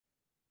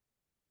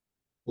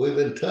We've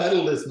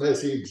entitled this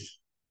message,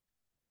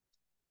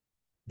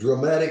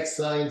 Dramatic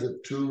Signs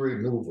of Two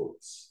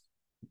Removals.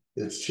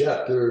 It's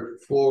chapter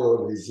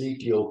 4 of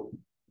Ezekiel.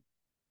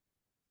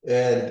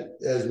 And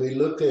as we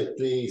look at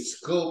the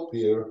scope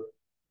here,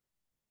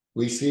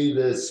 we see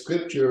the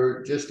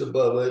scripture just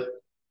above it,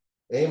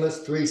 Amos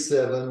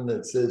 3:7,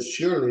 that says,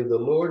 "Surely the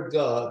Lord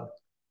God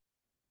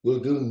will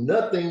do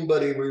nothing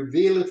but he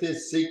revealeth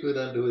his secret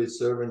unto his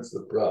servants,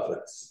 the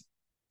prophets."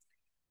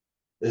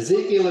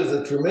 Ezekiel is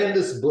a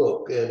tremendous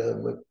book, and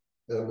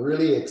I'm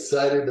really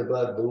excited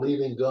about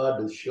believing God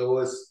to show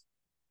us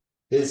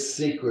his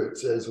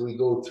secrets as we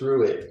go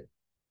through it,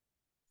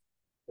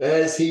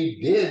 as he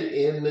did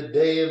in the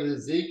day of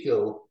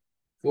Ezekiel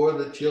for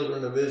the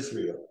children of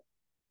Israel,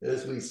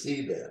 as we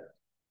see that.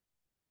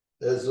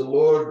 As the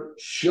Lord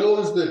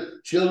shows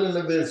the children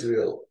of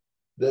Israel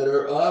that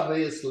are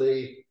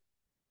obviously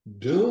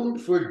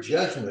doomed for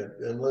judgment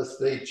unless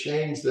they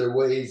change their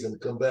ways and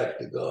come back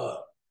to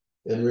God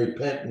in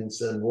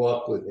repentance and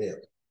walk with him,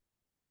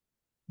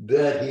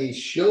 that he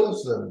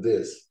shows them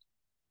this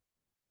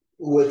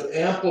with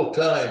ample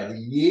time,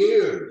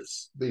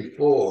 years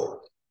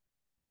before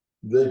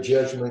the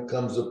judgment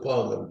comes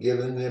upon them,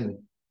 giving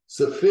them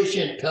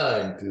sufficient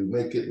time to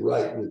make it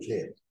right with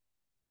him.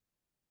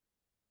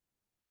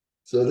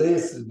 So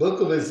this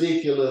book of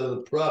Ezekiel are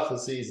the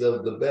prophecies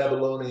of the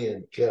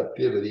Babylonian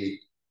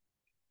captivity,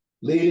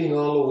 leading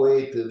all the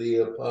way to the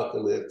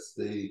apocalypse,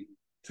 the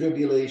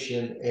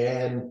tribulation,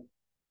 and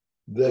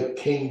the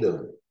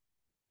kingdom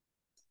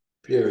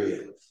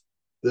period.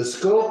 The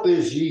scope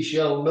is, "Ye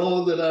shall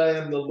know that I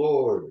am the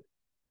Lord,"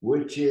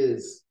 which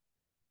is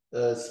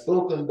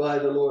spoken by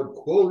the Lord,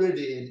 quoted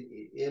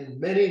in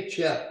many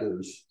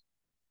chapters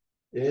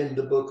in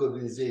the book of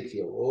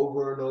Ezekiel,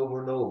 over and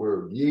over and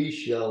over. "Ye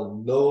shall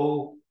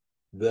know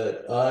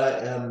that I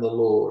am the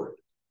Lord."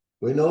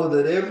 We know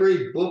that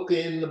every book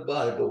in the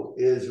Bible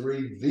is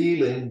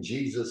revealing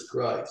Jesus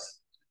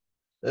Christ,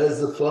 as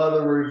the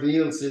Father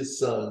reveals his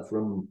Son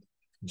from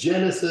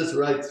Genesis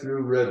right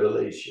through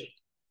Revelation.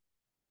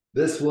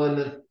 This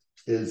one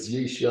is,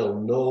 "Ye shall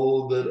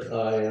know that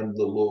I am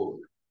the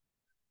Lord."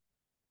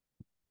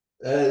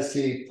 As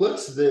he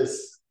puts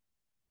this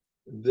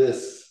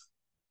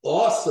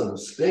awesome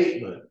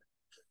statement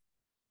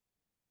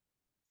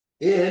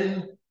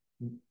in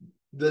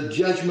the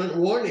judgment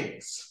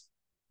warnings,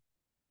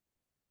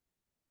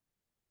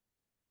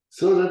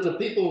 so that the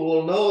people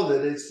will know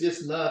that it's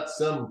just not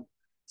some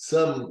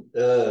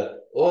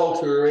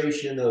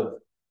alteration of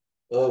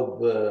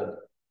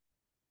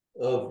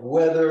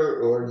weather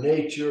or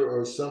nature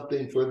or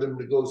something for them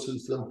to go through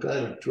some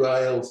kind of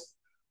trials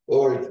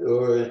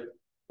or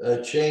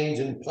a change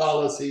in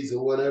policies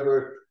or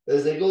whatever.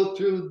 As they go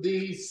through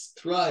these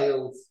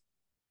trials,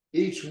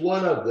 each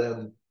one of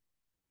them,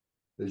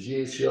 "As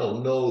ye shall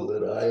know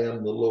that I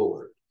am the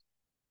Lord."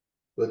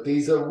 But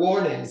these are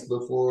warnings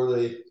before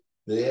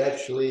they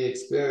actually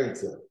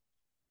experience them.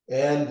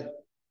 And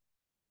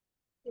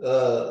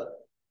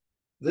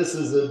this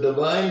is a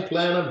divine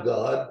plan of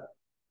God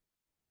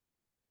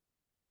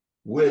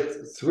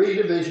with three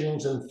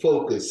divisions and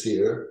focus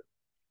here.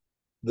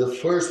 The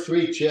first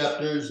three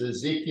chapters,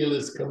 Ezekiel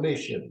is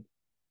commissioned,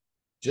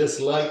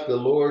 just like the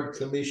Lord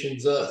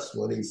commissions us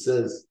when he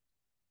says,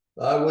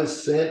 "I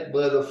was sent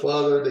by the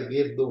Father to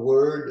give the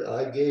word,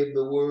 I gave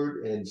the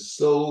word, and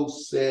so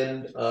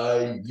send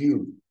I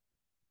you."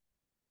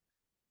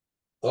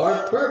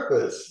 Our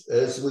purpose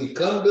as we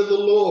come to the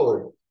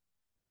Lord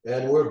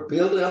and we're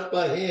built up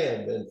by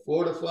him and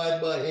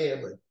fortified by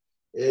him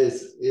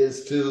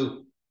is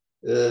to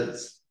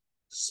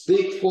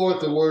speak forth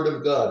the word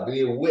of God,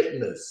 be a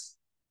witness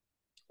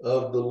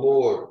of the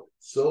Lord.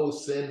 So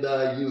send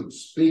I you,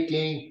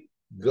 speaking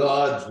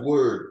God's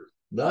word,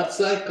 not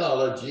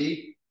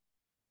psychology,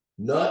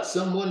 not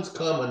someone's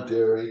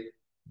commentary,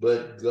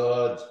 but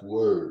God's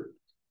word.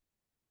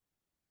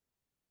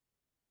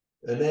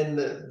 And then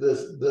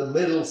the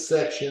middle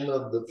section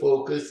of the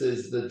focus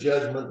is the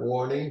judgment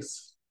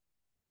warnings,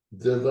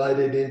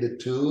 divided into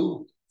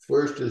two.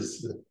 First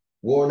is the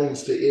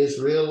warnings to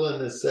Israel, and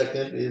the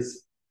second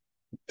is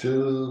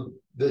to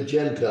the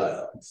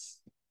Gentiles.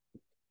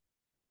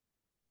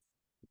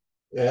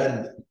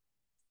 And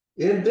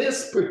in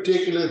this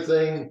particular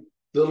thing,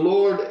 the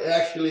Lord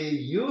actually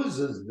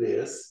uses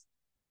this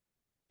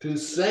to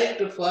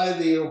sanctify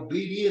the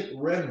obedient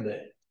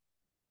remnant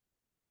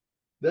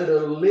that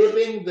are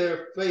living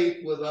their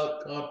faith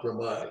without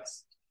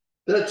compromise.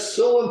 That's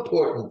so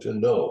important to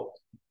know.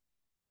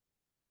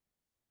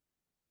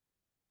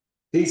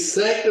 He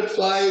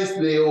sanctifies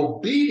the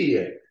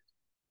obedient.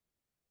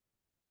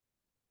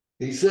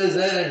 He says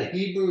that in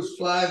Hebrews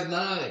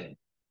 5:9.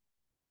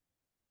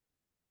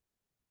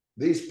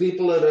 These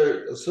people that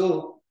are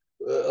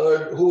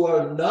who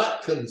are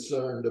not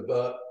concerned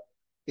about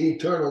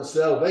eternal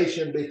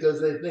salvation because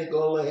they think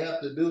all they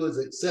have to do is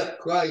accept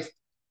Christ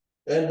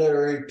and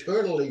they're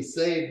eternally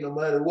saved no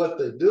matter what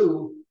they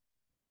do.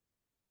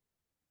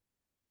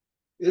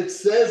 It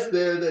says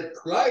there that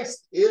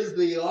Christ is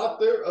the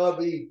author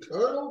of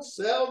eternal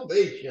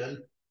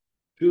salvation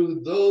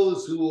to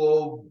those who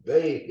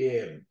obey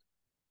him.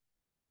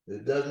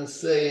 It doesn't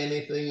say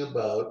anything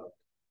about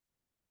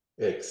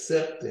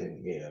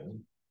accepting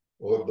him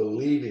or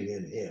believing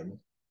in him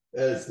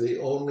as the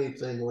only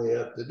thing we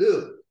have to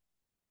do.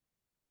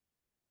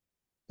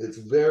 It's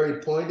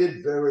very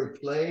pointed, very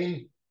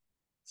plain,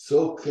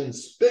 so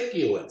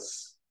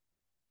conspicuous.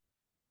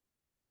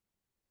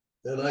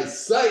 And I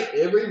cite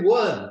every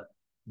one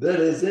that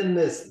is in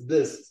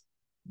this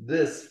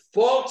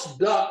false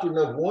doctrine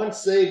of once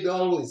saved,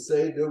 always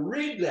saved, to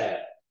read that.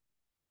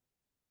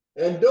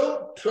 And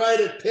don't try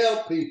to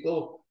tell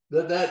people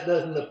that that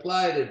doesn't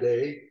apply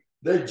today,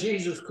 that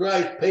Jesus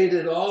Christ paid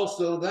it all,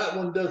 so that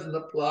one doesn't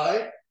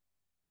apply.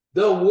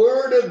 The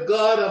Word of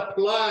God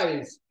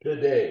applies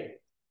today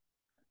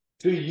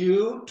to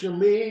you, to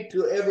me,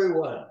 to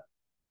everyone.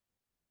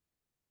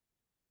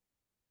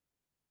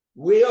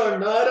 We are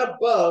not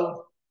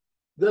above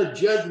the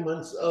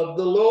judgments of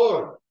the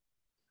Lord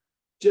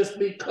just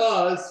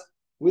because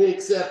we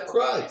accept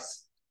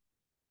Christ.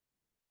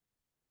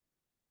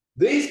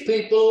 These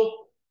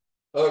people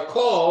are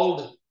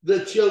called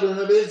the children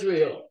of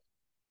Israel.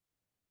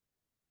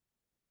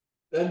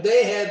 And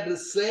they had the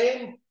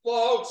same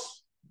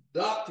false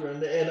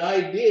doctrine and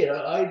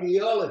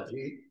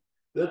ideology,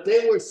 that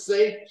they were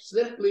safe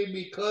simply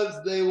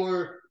because they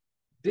were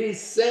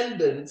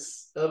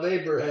descendants of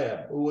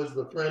Abraham, who was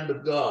the friend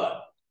of God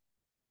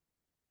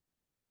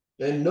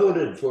and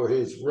noted for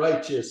his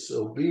righteous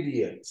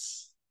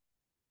obedience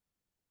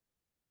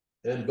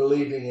and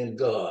believing in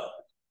God.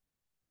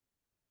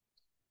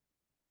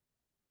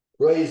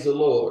 Praise the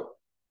Lord.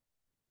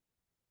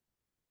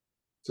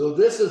 So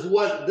this is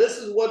what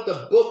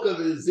the book of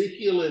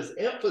Ezekiel is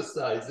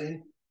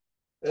emphasizing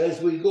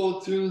as we go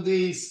through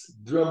these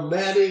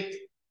dramatic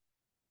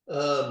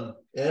and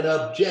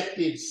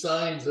objective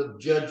signs of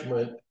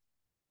judgment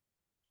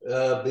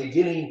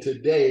beginning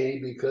today,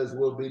 because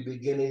we'll be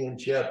beginning in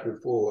chapter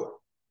 4.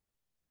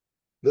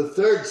 The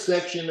third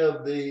section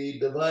of the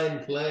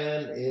divine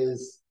plan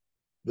is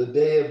the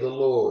day of the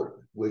Lord,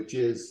 which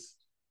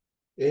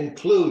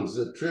includes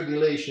the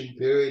tribulation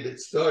period. It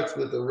starts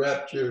with the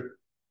rapture,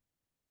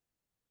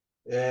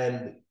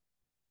 and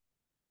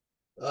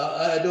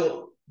I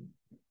don't,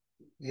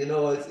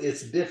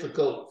 it's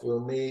difficult for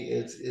me.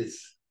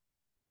 It's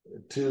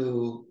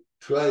to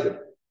try to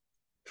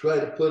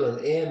put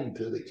an end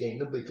to the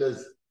kingdom,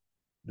 because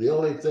the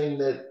only thing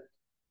that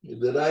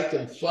I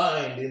can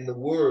find in the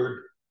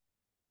Word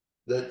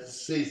that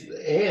sees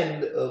the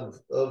end of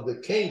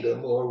the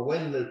kingdom, or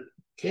when the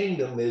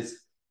kingdom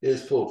is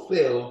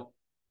fulfilled,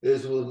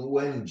 is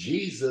when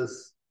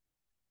Jesus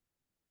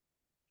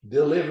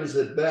delivers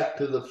it back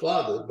to the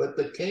Father. But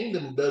the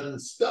kingdom doesn't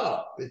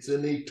stop. It's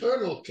an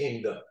eternal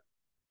kingdom.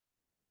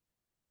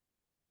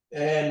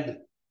 And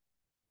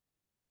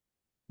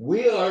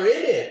we are in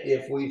it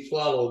if we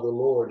follow the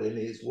Lord in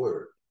his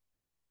word.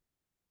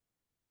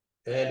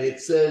 And it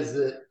says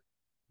that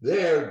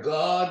there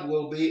God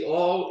will be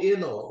all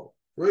in all.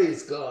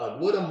 Praise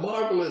God. What a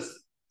marvelous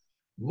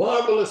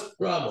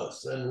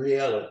promise and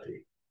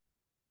reality.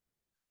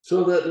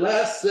 So that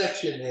last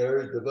section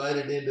there is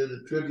divided into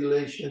the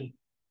tribulation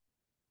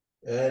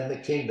and the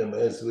kingdom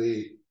as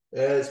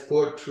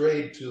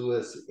portrayed to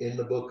us in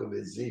the book of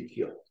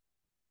Ezekiel,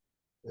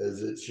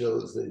 as it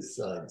shows these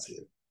signs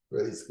here.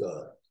 Praise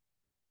God.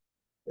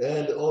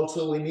 And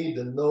also we need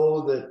to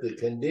know that the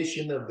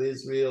condition of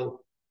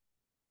Israel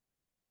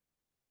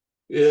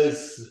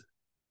is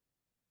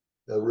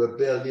a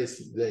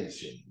rebellious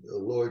nation. The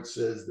Lord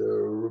says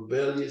they're a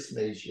rebellious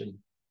nation,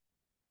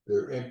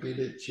 they're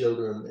impudent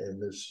children,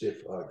 and they're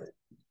stiff-hearted.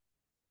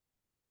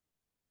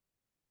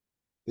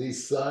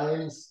 These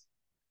signs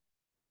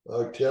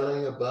are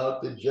telling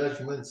about the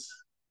judgments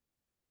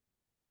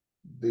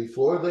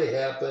before they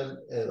happen,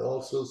 and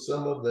also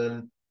some of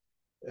them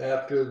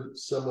after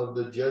some of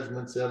the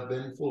judgments have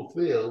been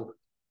fulfilled.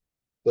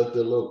 But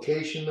the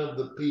location of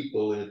the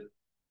people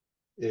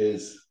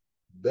is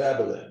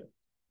Babylon.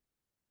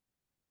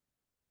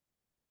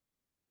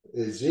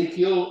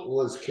 Ezekiel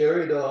was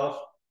carried off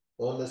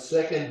on the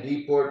second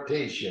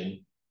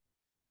deportation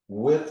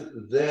with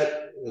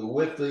the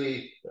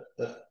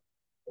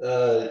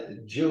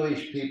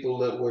Jewish people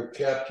that were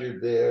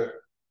captured there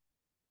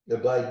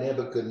by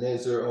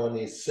Nebuchadnezzar on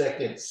his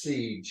second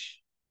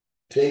siege,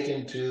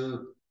 taken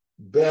to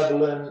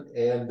Babylon,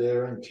 and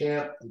they're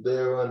encamped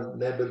there on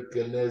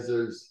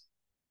Nebuchadnezzar's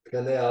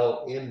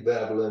canal in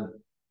Babylon.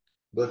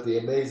 But the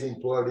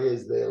amazing part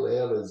is they'll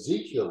have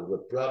Ezekiel, the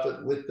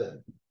prophet, with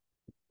them.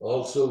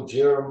 Also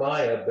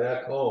Jeremiah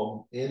back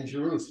home in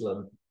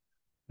Jerusalem,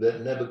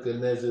 that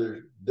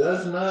Nebuchadnezzar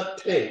does not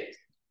take.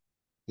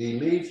 He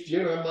leaves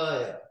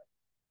Jeremiah.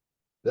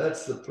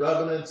 That's the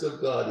providence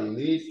of God. He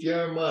leaves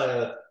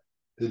Jeremiah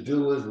to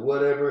do with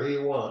whatever he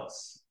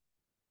wants.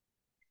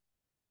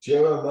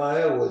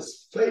 Jeremiah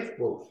was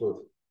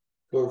faithful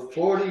for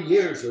 40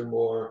 years or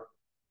more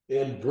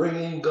in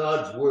bringing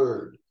God's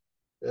word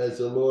as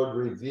the Lord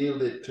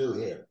revealed it to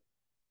him.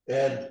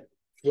 And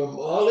from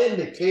all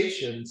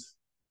indications,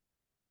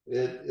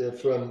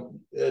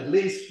 at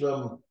least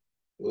from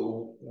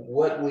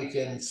what we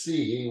can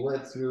see, he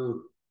went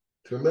through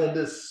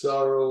tremendous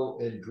sorrow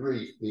and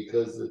grief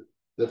because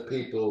the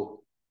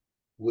people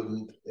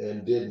wouldn't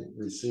and didn't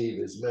receive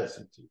his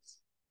messages.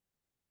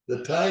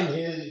 The time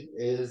here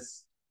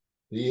is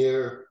the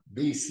year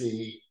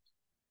BC,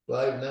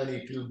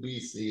 592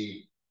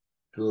 BC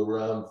to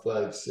around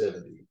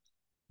 570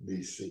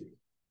 BC.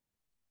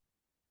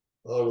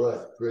 All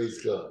right,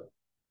 praise God.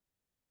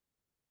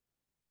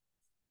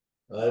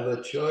 I have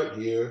a chart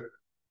here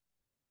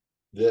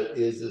that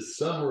is a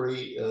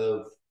summary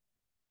of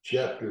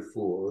chapter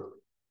 4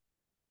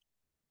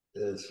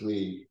 as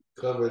we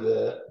cover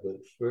that, but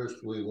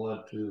first we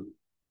want to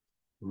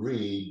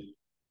read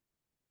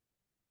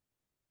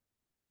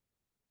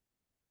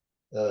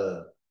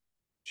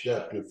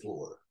chapter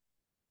 4.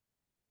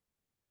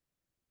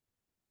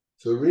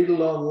 So read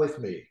along with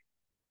me.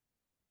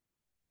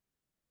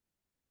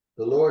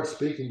 The Lord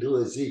speaking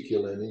to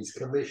Ezekiel, and he's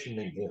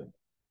commissioning him.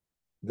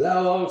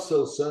 Thou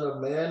also, son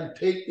of man,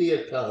 take thee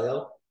a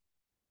tile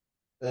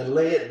and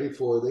lay it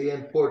before thee,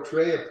 and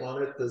portray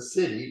upon it the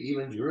city,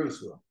 even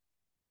Jerusalem.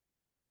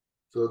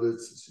 So that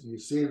you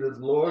see that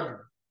the Lord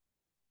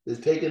is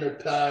taking a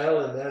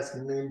tile and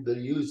asking him to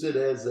use it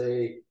as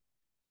a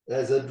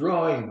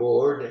drawing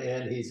board,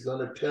 and he's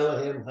going to tell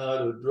him how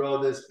to draw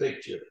this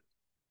picture.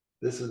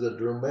 This is a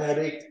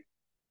dramatic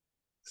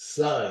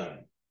sign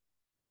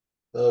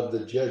of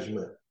the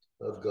judgment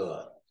of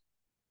God.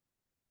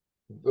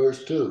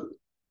 Verse 2,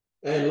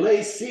 and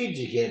lay siege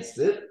against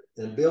it,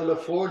 and build a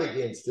fort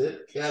against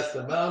it, cast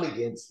a mount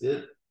against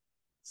it,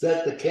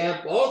 set the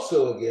camp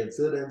also against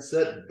it, and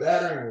set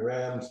battering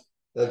rams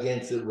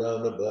against it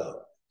round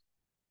about.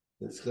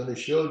 It's going to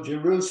show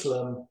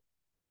Jerusalem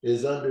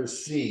is under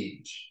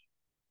siege.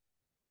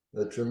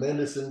 A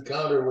tremendous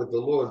encounter with the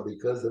Lord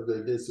because of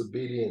their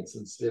disobedience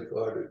and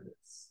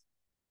stiff-heartedness.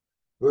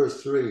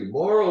 Verse 3,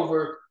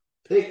 moreover,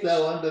 take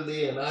thou unto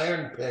thee an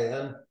iron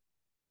pan,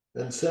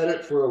 and set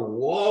it for a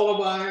wall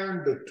of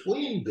iron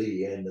between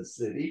thee and the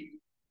city,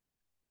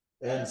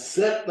 and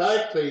set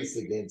thy face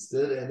against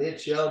it, and it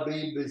shall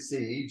be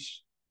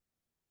besieged,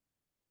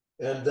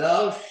 and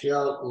thou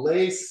shalt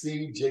lay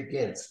siege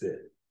against it.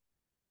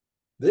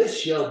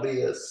 This shall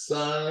be a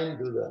sign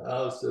to the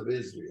house of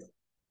Israel.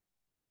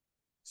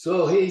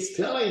 So he's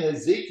telling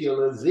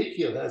Ezekiel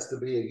has to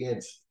be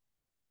against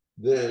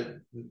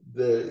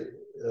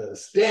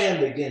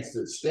stand against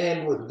it,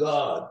 stand with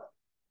God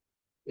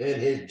in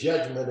his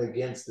judgment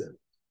against him.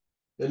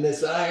 And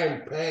this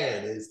iron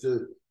pan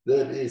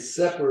is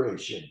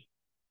separation,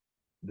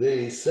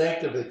 the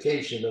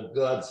sanctification of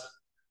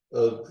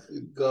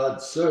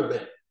God's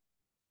servant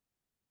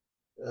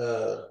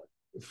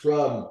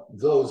from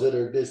those that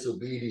are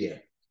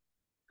disobedient.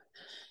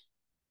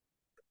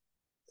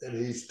 And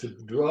he's to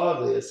draw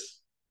this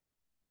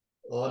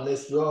on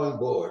this drawing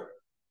board.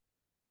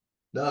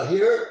 Now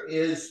here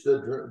is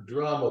the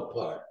drama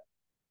part.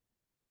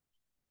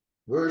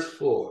 Verse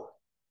 4,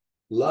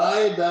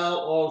 lie thou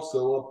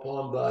also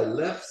upon thy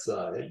left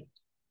side,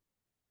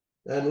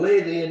 and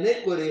lay the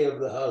iniquity of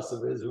the house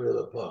of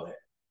Israel upon it,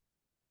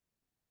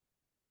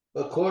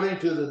 according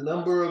to the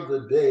number of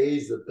the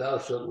days that thou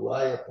shalt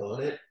lie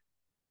upon it,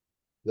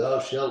 thou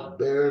shalt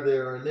bear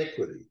their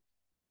iniquity.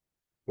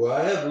 For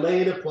I have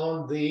laid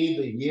upon thee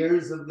the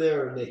years of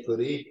their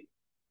iniquity,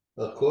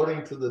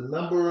 according to the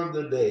number of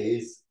the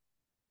days,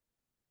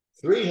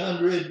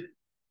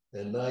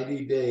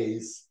 390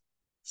 days,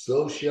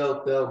 so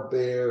shalt thou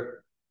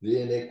bear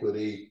the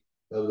iniquity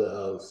of the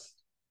house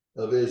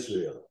of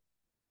Israel.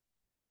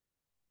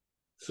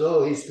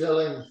 So he's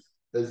telling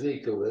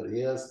Ezekiel that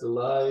he has to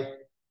lie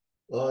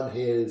on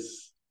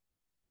his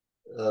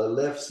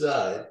left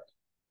side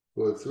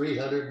for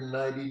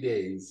 390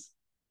 days.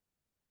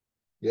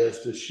 He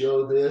has to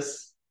show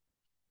this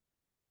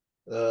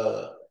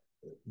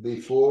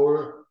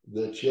before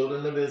the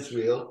children of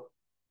Israel.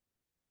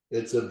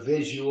 It's a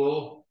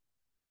visual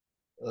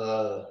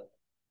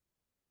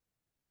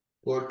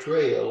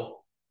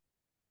portrayal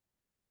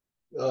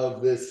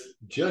of this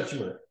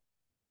judgment.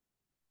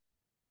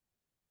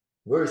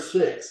 Verse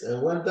 6,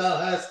 and when thou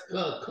hast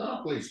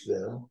accomplished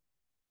them,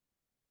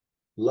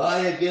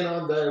 lie again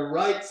on thy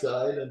right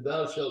side, and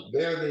thou shalt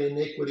bear the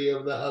iniquity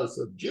of the house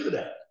of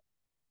Judah.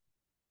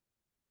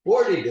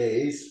 40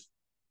 days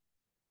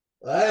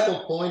I have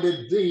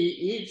appointed thee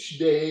each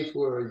day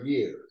for a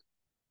year.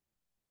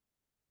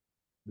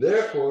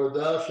 Therefore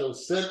thou shalt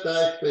set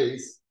thy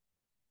face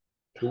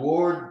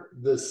toward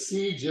the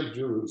siege of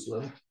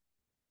Jerusalem,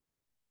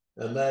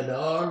 and thine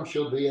arm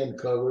shall be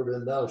uncovered,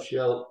 and thou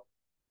shalt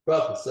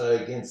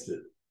prophesy against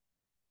it.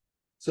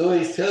 So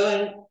he's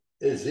telling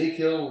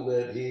Ezekiel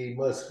that he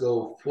must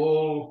go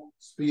full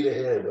speed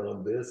ahead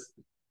on this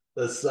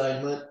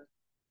assignment,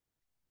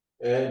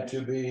 and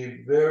to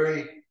be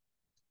very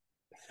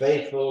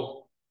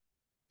faithful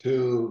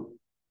to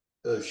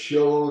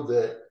show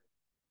that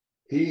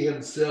he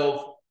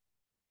himself,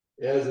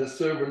 as a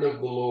servant of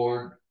the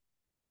Lord,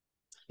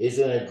 is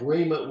in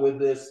agreement with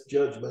this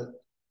judgment.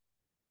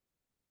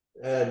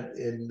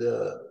 And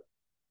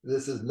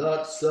this is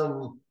not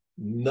some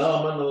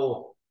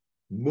nominal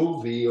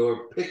movie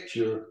or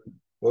picture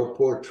or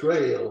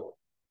portrayal,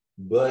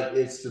 but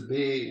it's to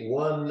be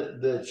one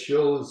that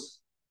shows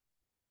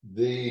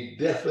the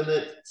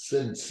definite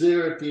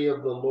sincerity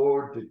of the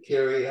Lord to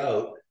carry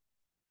out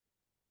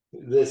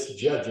this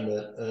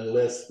judgment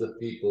unless the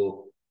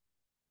people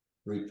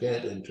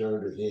repent and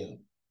turn to him.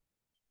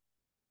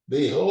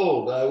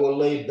 Behold, I will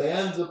lay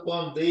bands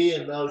upon thee,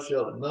 and thou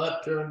shalt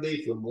not turn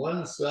thee from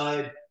one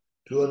side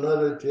to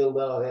another till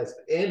thou hast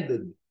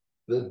ended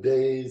the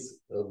days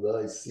of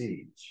thy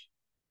siege.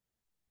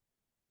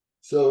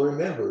 So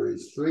remember,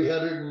 it's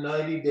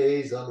 390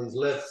 days on his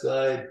left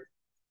side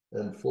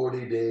and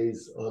 40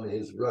 days on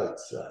his right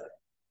side.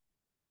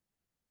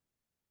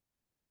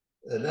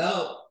 And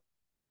now,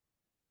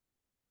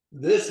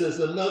 this is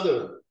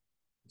another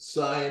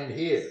sign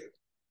here.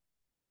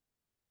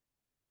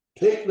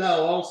 Take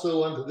thou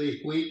also unto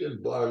thee wheat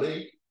and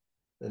barley,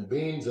 and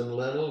beans and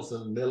lentils,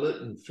 and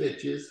millet and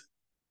fitches,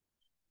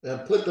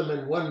 and put them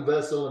in one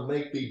vessel, and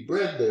make thee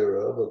bread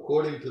thereof,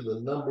 according to the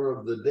number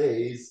of the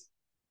days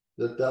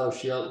that thou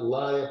shalt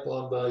lie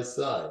upon thy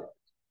side.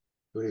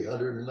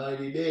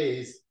 390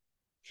 days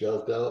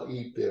shalt thou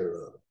eat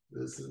thereof.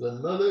 This is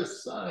another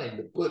sign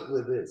to put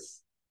with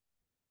this.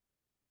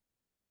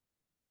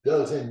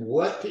 Tells him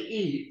what to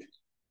eat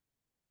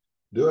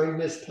during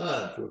this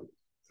time for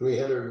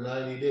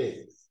 390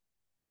 days.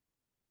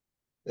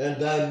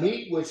 And thy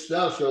meat which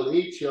thou shalt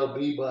eat shall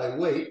be by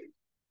weight,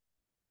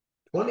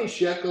 20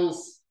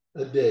 shekels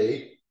a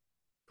day,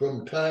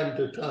 from time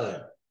to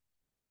time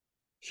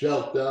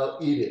shalt thou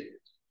eat it.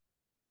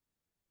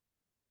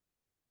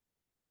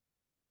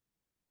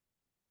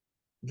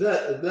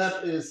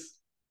 That is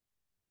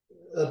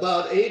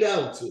about 8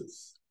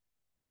 ounces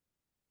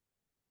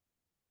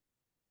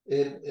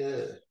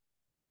in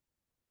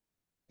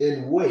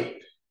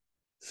weight.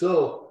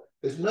 So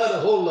it's not a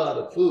whole lot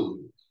of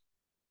food.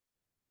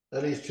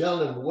 And he's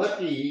telling him what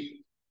to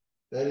eat,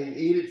 and he'd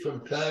eat it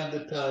from time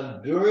to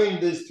time during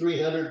this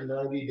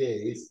 390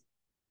 days.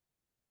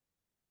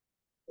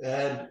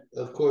 And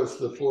of course,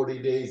 the 40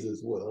 days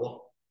as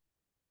well.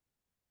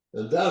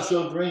 And thou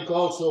shalt drink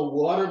also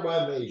water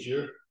by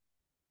measure,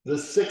 the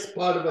 1/6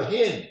 part of a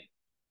hin.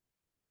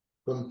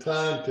 From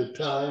time to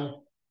time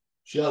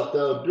shalt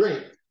thou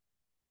drink.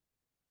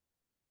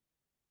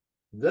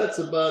 That's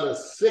about a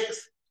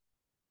 1/6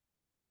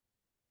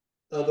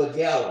 of a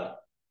gallon,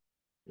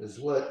 is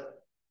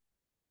what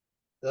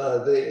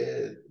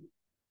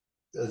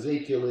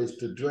Ezekiel is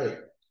to drink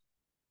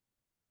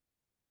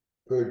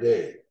per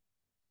day.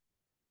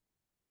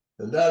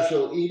 And thou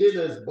shalt eat it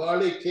as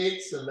barley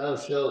cakes, and thou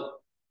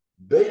shalt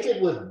bake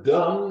it with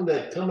dung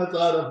that cometh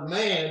out of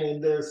man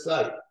in their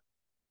sight.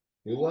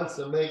 He wants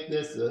to make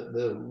this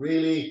the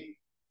really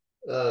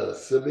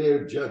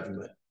severe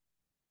judgment.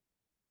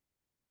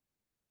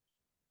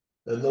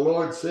 And the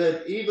Lord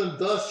said, even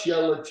thus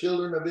shall the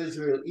children of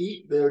Israel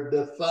eat their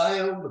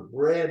defiled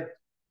bread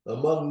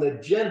among the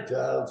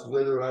Gentiles,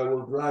 whither I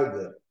will drive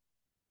them.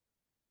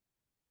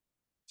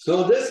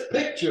 So this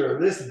picture,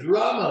 this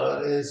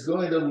drama is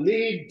going to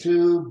lead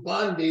to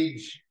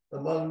bondage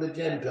among the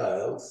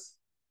Gentiles,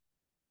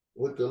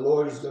 what the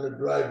Lord is going to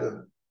drive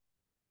them.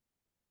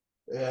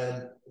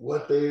 And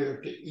what they are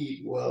to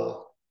eat,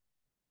 well,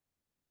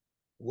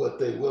 what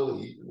they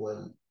will eat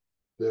when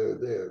they're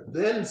there.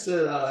 Then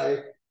said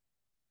I,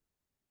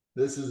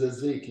 this is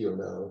Ezekiel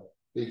now,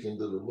 speaking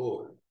to the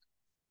Lord.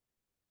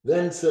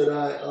 Then said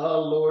I, Ah,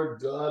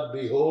 Lord God,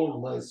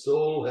 behold, my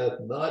soul hath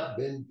not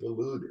been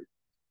polluted.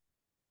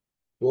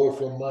 For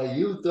from my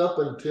youth up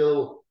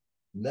until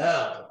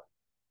now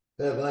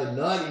have I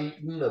not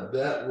eaten of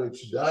that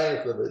which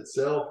dieth of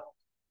itself,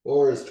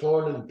 or is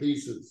torn in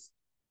pieces.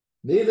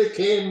 Neither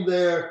came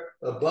there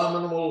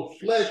abominable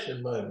flesh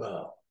in my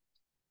mouth.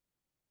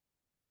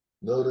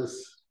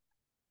 Notice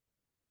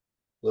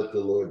what the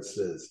Lord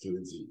says to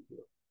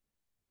Ezekiel.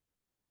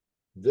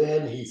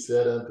 Then he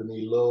said unto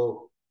me,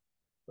 Lo,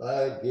 I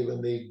have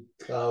given thee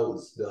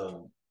cow's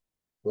dung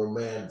for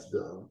man's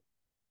dung,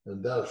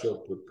 and thou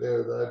shalt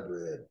prepare thy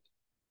bread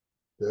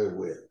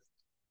therewith.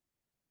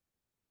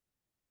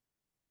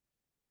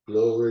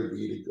 Glory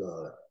be to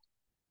God.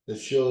 It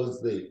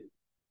shows the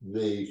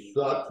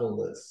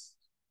thoughtfulness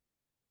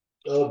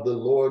of the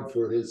Lord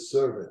for his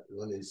servant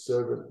when his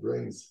servant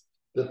brings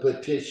the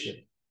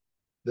petition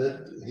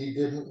that he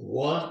didn't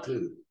want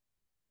to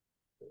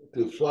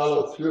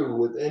follow through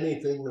with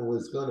anything that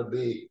was going to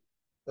be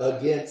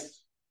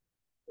against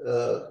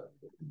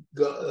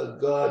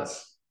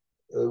God's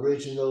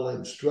original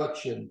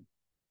instruction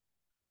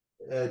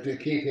to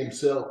keep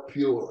himself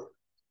pure.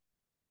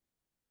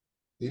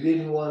 He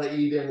didn't want to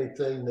eat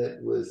anything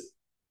that was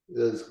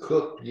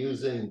cooked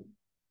using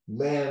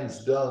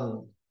man's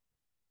dung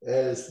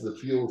as the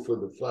fuel for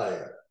the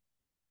fire.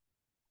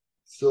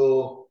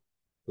 So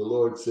the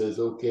Lord says,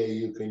 okay,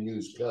 you can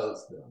use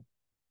cow's dung.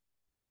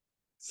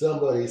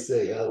 Somebody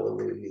say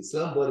hallelujah.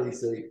 Somebody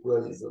say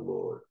praise the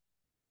Lord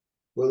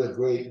for the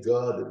great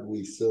God that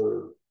we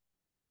serve.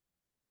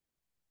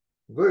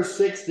 Verse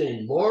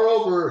 16,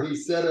 moreover, he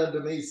said unto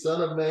me,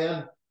 Son of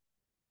man,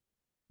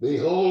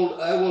 Behold,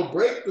 I will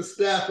break the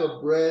staff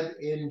of bread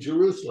in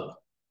Jerusalem,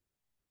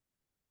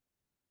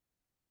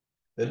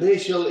 and they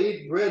shall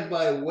eat bread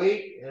by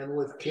weight and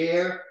with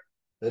care,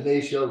 and they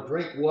shall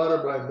drink water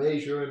by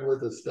measure and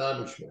with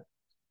astonishment,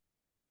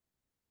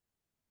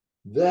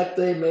 that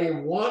they may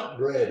want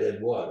bread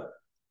and water,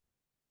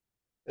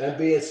 and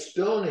be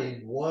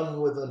astonied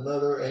one with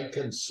another, and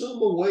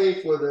consume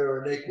away for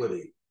their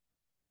iniquity.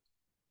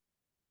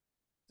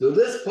 So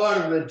this part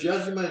of the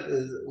judgment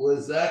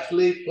was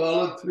actually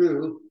followed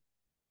through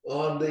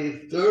on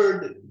the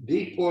third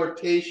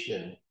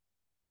deportation,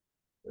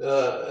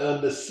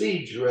 on the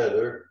siege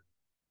rather,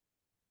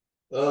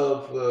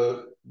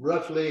 of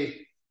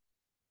roughly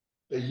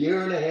a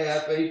year and a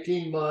half,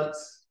 18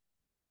 months,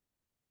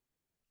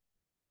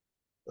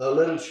 a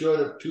little short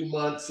of 2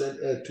 months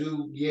and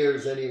 2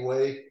 years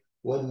anyway,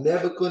 when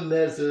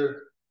Nebuchadnezzar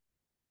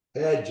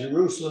had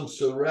Jerusalem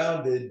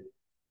surrounded,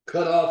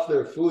 cut off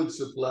their food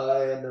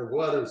supply and their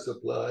water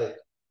supply,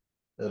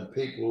 and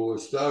people were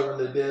starving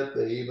to death.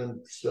 They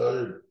even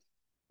started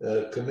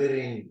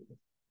committing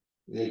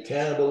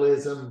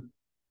cannibalism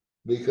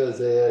because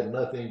they had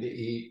nothing to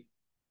eat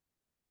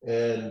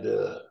and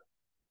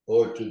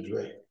or to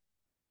drink.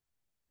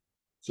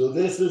 So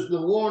this is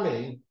the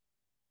warning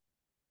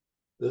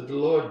that the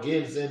Lord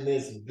gives in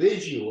this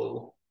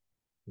visual,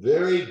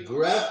 very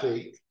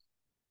graphic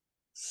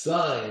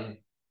sign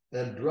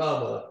and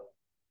drama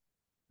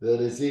that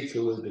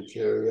Ezekiel was to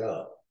carry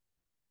out.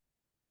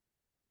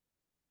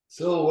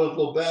 So we'll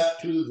go back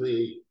to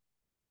the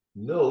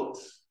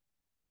notes.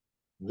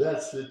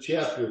 That's the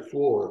chapter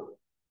 4.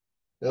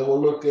 And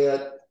we'll look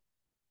at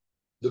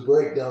the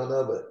breakdown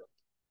of it.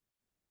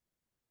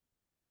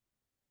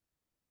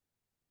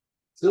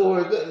 So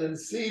we're going to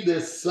see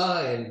this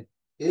sign.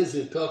 Is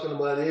it talking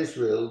about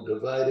Israel,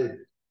 divided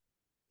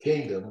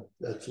kingdom?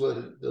 That's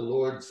what the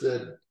Lord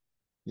said.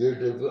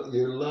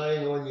 You're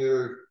lying on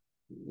your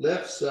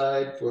left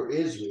side for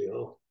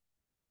Israel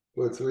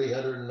for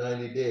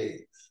 390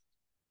 days,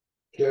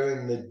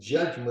 carrying the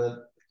judgment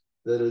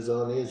that is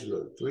on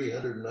Israel,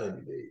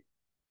 390 days.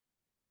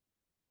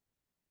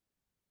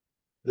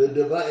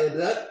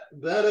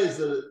 That is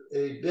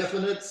a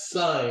definite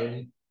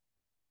sign.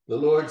 The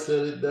Lord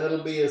said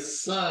that'll be a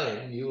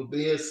sign. You will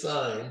be a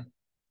sign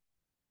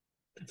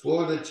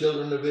for the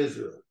children of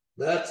Israel.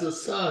 That's a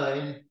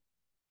sign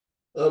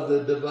of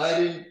the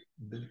divided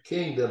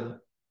kingdom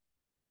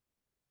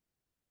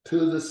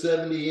to the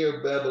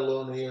 70-year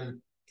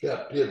Babylonian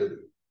captivity.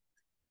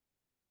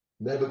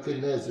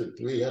 Nebuchadnezzar,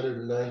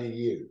 390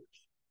 years.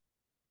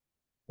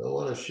 I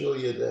want to show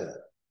you that.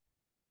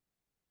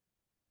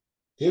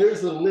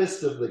 Here's a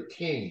list of the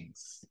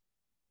kings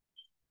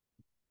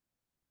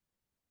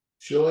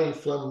showing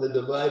from the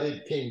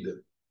divided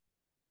kingdom.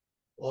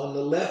 On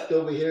the left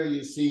over here,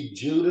 you see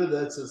Judah,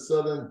 that's the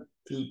southern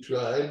 2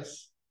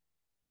 tribes,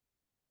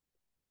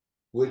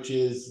 which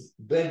is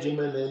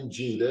Benjamin and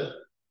Judah.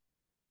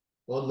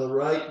 On the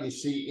right, you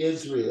see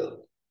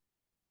Israel,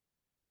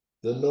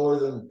 the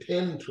northern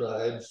 10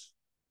 tribes,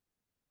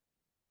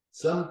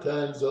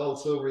 sometimes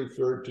also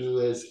referred to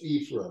as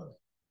Ephraim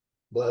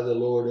by the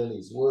Lord in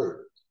his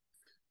word.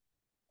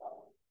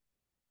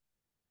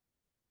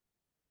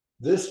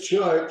 This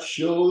chart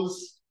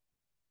shows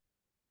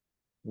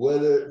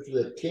whether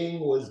the king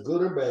was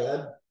good or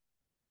bad,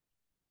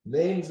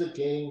 names the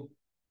king,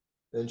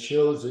 and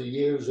shows the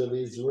years of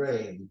his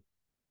reign,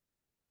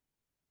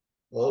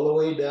 all the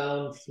way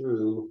down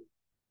through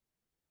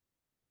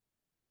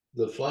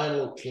the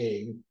final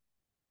king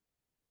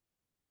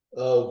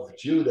of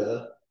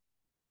Judah,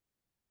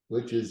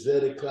 which is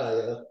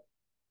Zedekiah.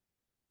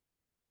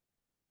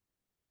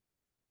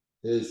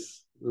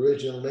 His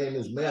original name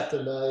is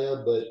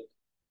Mathaniah, but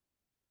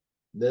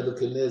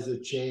Nebuchadnezzar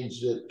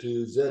changed it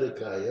to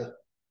Zedekiah,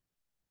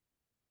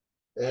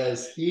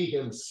 as he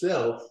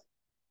himself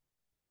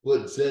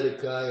put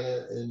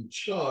Zedekiah in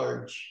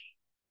charge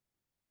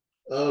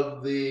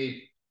of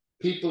the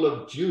people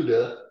of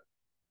Judah.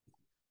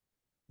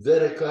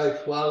 Zedekiah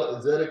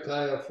followed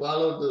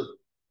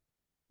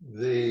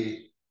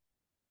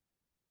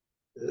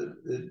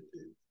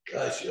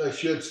I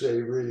should say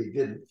really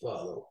didn't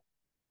follow.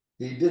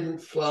 He didn't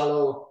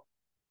follow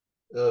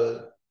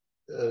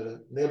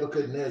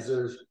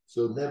Nebuchadnezzar,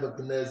 so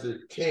Nebuchadnezzar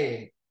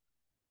came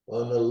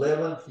on the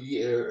 11th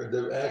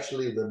year,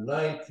 actually the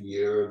 9th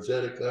year of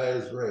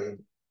Zedekiah's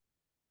reign,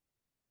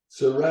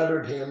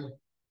 surrendered him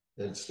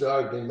and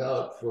starved him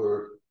out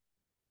for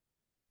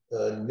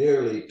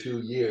nearly 2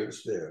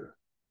 years there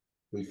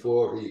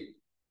before he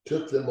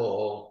took them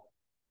all,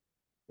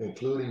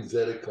 including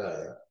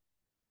Zedekiah,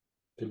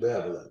 to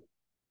Babylon.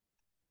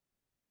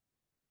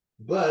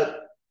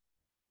 But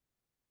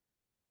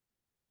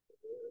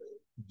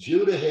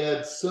Judah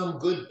had some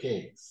good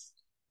kings: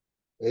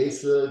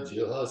 Asa,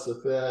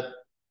 Jehoshaphat,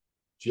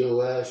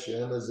 Joash,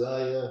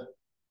 Amaziah,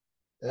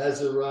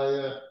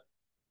 Azariah,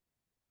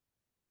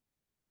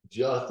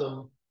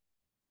 Jotham,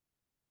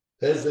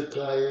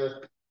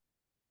 Hezekiah,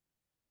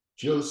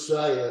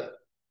 Josiah,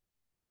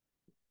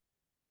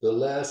 the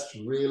last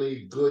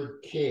really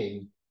good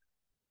king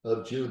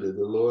of Judah.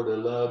 The Lord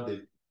allowed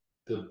it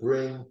to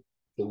bring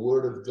the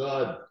word of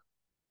God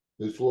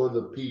before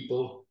the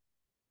people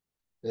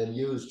and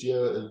used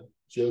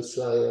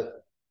Josiah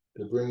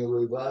to bring a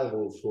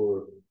revival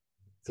for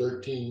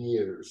 13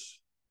 years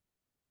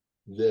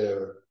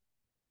there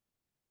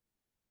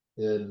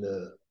in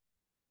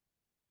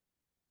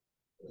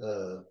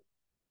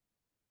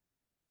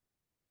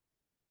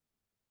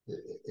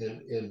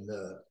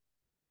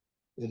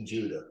in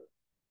Judah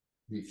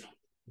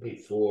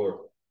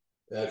before,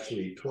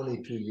 actually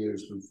 22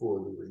 years before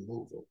the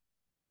removal.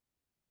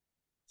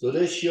 So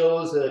this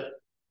shows that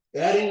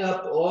adding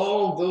up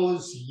all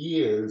those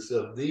years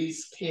of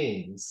these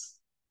kings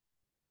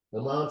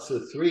amounts to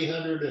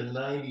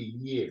 390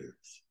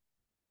 years.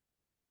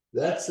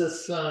 That's a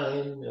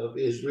sign of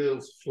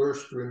Israel's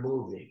first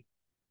removing.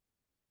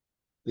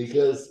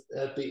 Because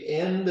at the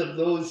end of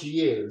those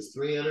years,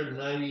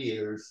 390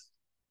 years,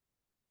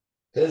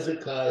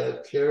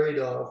 Hezekiah carried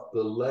off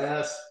the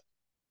last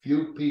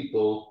few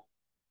people,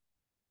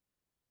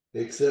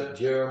 except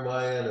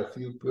Jeremiah and a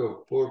few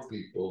poor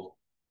people,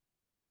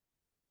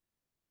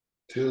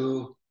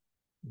 to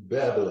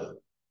Babylon.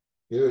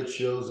 Here it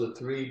shows the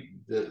three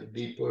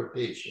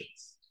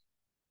deportations.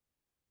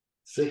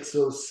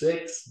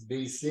 606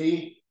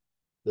 BC,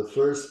 the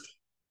first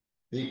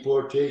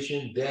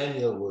deportation,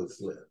 Daniel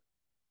was left.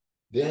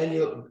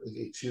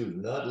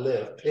 Not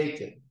left,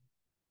 taken.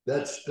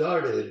 That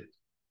started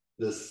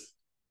the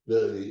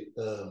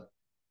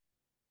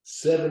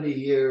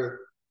 70-year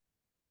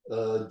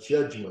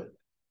judgment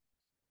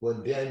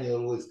when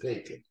Daniel was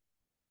taken.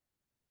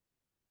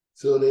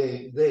 So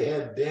they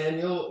had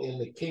Daniel in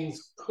the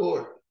king's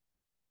court.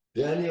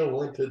 Daniel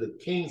went to the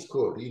king's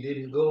court. They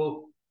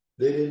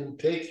didn't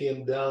take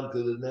him down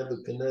to the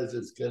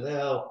Nebuchadnezzar's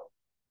canal.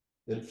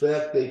 In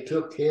fact, they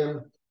took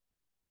him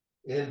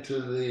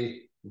into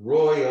the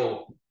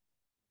royal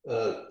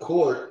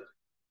court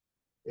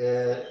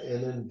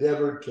and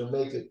endeavored to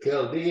make a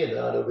Chaldean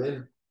out of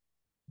him.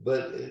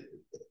 But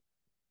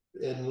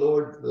in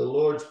the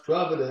Lord's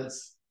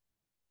providence,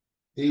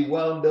 he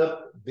wound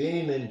up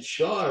being in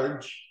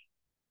charge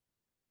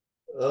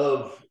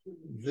of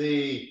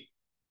the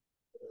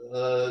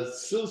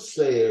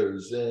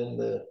soothsayers and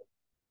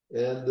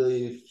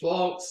the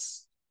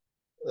false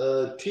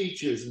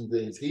teachers and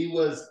things. He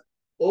was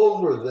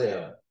over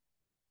them,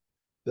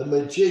 the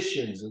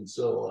magicians and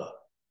so on.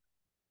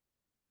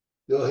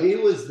 So he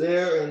was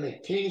there in the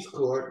king's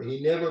court.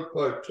 He never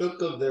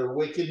partook of their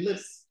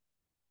wickedness.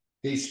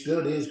 He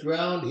stood his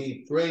ground.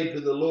 He prayed to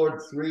the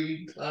Lord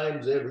 3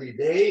 times every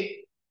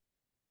day.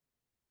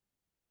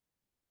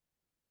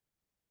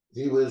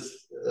 He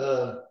was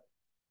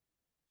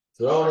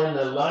thrown in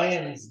the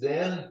lion's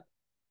den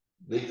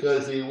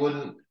because he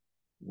wouldn't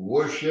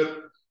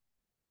worship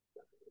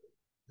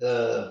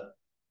the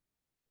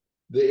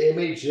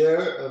image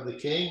there of the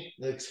king.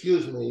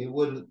 Excuse me, he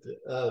wouldn't.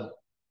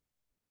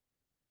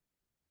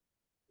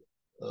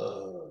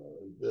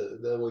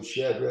 That was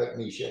Shadrach,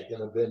 Meshach,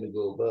 and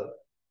Abednego, but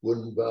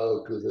wouldn't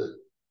bow to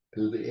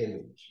the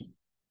image.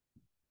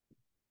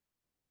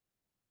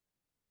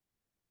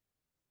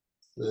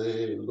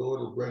 The Lord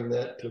will bring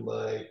that to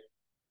my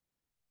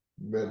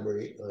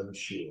memory, I'm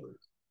sure.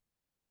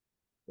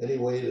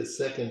 Anyway, the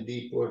second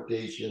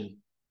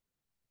deportation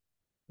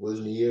was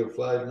in the year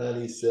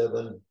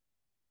 597.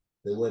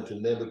 They went to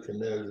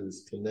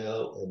Nebuchadnezzar's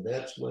canal, and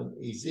that's when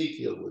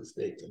Ezekiel was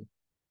taken,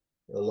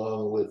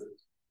 along with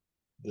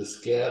the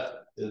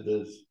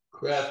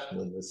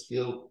craftsman, the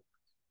skilled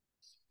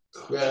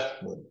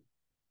craftsman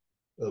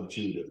of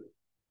Judah.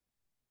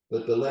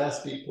 But the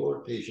last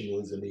deportation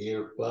was in the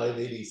year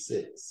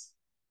 586,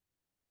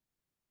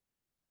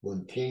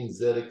 when King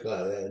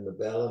Zedekiah and the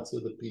balance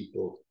of the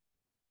people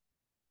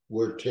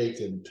were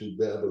taken to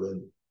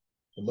Babylon,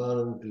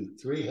 amounting to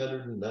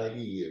 390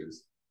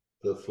 years,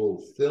 the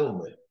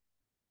fulfillment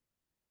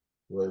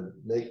when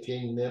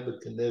King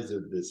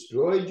Nebuchadnezzar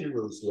destroyed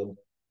Jerusalem,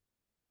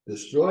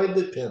 destroyed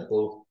the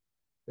temple,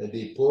 and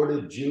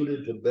deported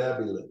Judah to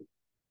Babylon.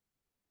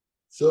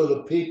 So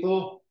the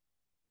people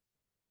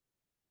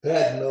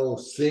had no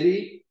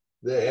city,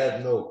 they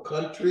had no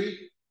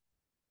country,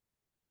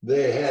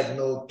 they had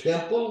no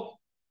temple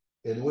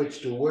in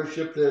which to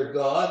worship their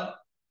God,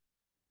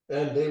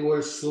 and they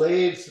were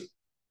slaves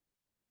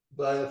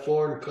by a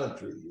foreign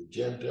country, a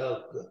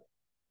Gentile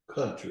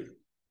country.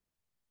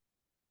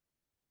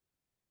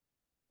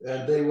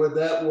 And they were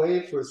that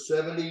way for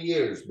 70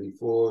 years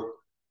before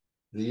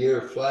the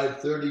year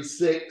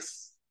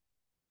 536,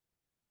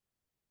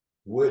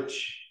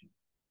 which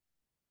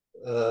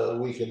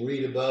we can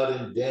read about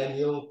in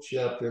Daniel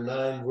chapter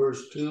 9,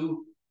 verse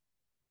 2,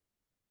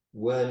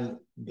 when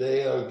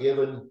they are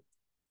given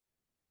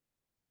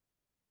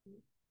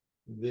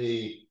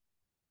the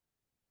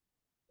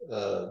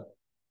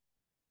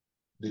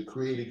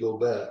decree to go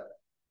back.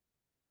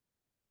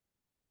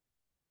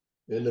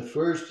 In the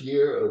first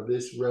year of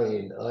this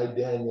reign, I,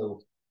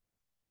 Daniel,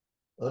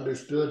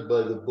 understood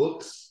by the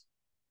books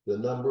the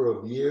number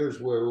of years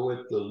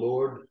wherewith the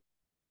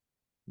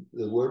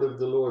word of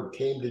the Lord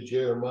came to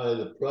Jeremiah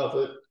the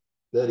prophet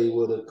that he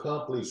would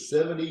accomplish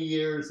 70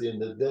 years in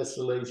the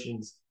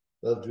desolations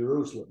of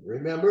Jerusalem.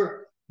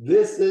 Remember,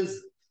 this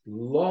is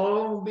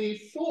long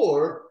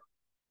before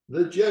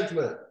the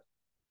judgment.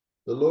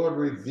 The Lord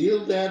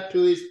revealed that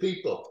to his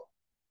people.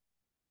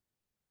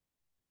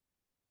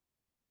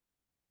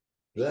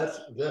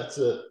 That's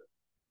a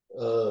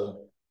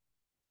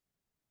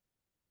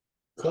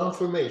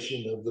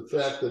confirmation of the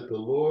fact that the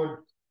Lord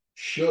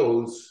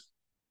shows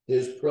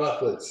his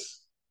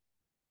prophets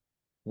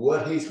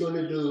what he's going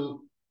to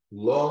do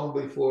long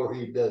before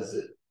he does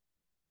it,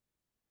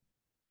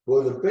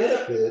 for the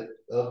benefit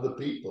of the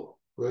people.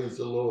 Praise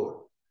the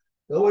Lord.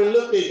 Now, when we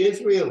look at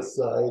Israel's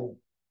side,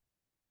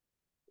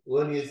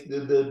 when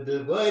the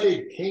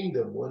divided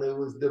kingdom, when it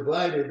was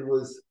divided,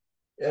 was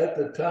at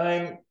the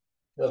time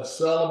of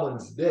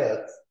Solomon's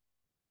death,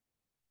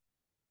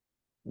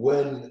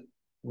 when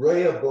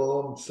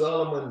Rehoboam,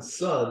 Solomon's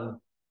son,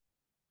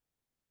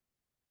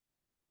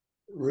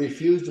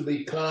 refused to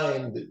be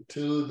kind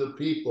to the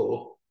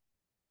people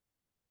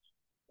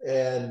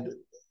and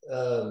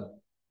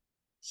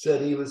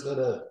said he was going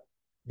to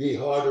be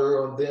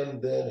harder on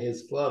them than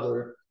his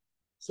father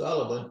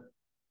Solomon.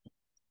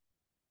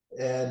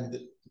 And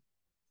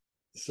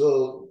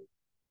so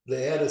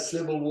they had a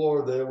civil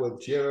war there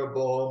with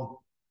Jeroboam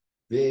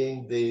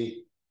being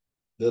the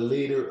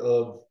leader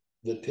of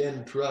the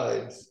 10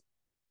 tribes.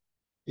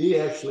 He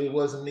actually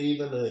wasn't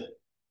even an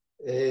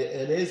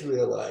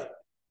Israelite,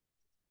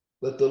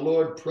 but the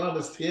Lord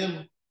promised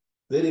him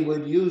that he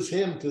would use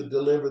him to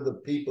deliver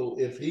the people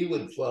if he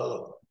would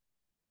follow him.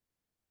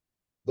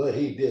 But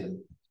he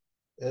didn't.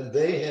 And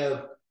they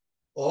have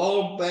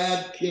all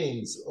bad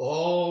kings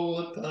all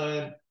the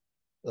time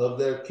of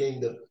their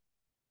kingdom.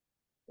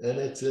 And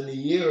it's in the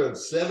year of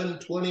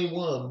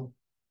 721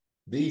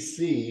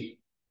 BC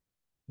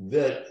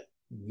that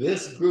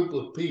this group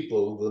of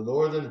people, the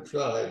northern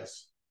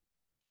tribes,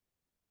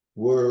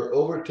 were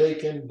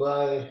overtaken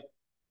by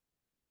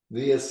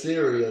the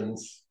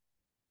Assyrians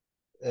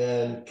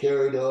and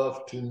carried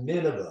off to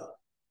Nineveh.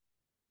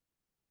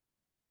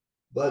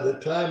 By the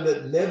time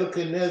that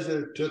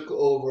Nebuchadnezzar took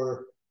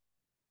over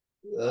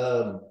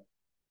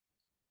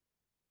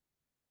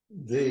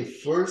the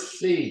first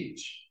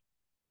siege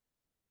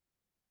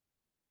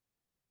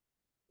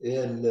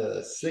in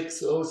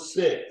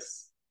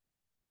 606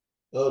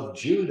 of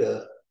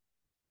Judah,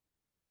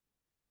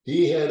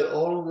 he had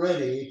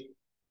already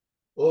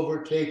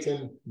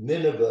overtaken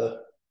Nineveh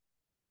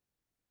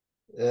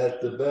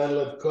at the Battle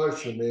of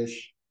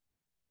Carchemish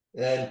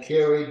and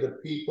carried the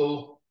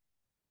people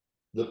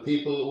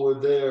who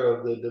were there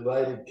of the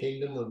divided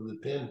kingdom of the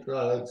 10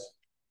 tribes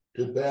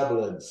to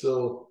Babylon.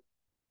 So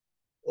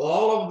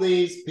all of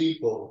these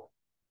people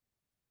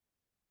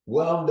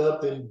wound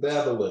up in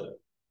Babylon,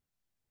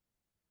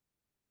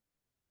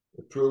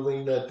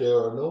 proving that there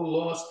are no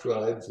lost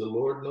tribes. The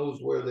Lord knows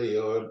where they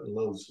are,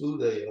 knows who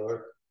they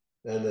are,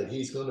 and that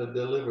he's going to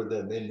deliver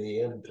them in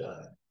the end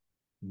time,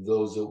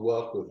 those that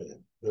walk with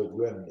him, the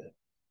remnant.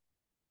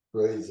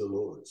 Praise the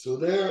Lord. So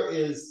there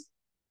is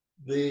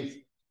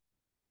the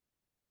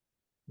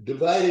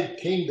divided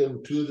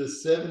kingdom to the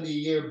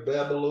 70-year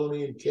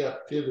Babylonian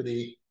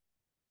captivity,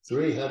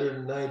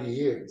 390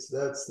 years.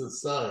 That's the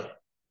sign.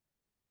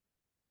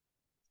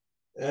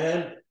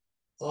 And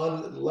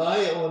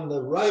lie on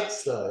the right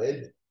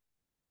side,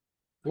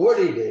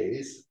 40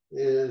 days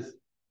is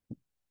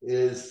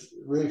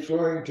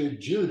referring to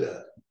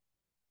Judah.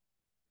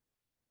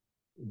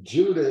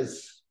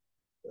 Judah's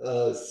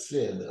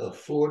sin of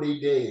 40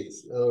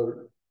 days,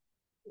 or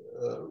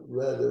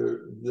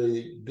rather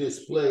the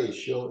display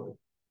showing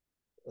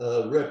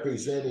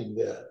representing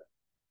that.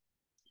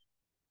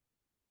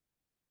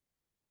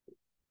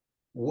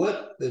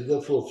 What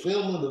the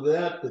fulfillment of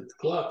that, the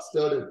clock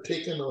started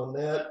ticking on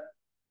that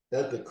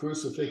at the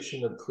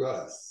crucifixion of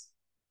Christ.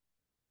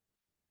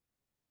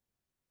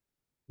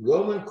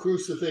 Roman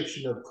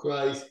crucifixion of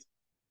Christ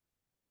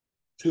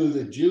to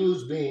the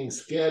Jews being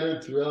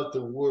scattered throughout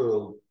the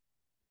world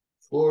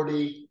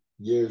 40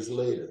 years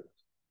later.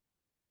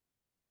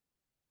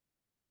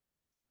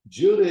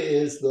 Judah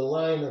is the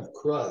line of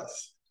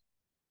Christ.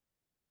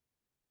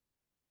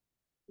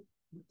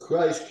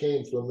 Christ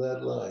came from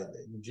that line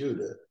in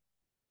Judah.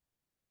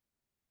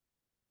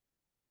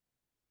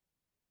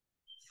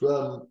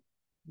 From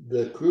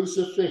the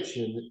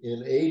crucifixion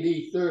in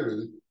AD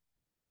 30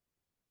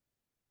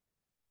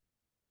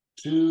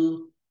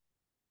 to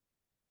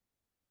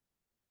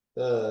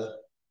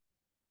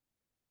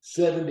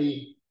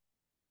 70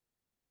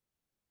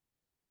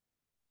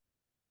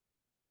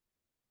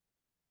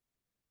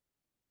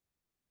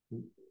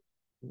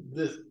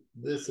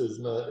 this is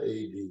not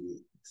AD,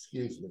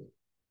 excuse me.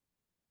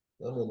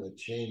 I'm going to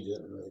change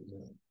it right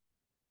now.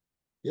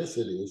 Yes,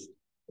 it is.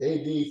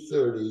 AD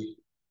 30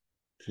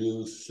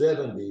 to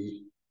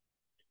 70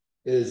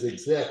 is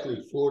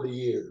exactly 40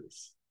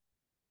 years.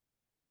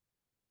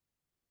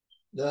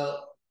 Now,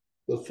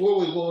 before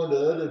we go into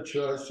other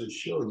charts to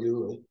show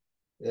you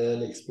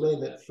and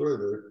explain it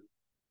further,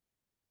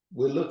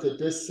 we look at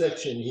this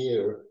section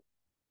here.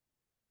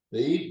 They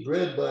eat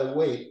bread by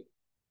weight,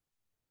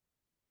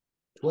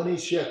 20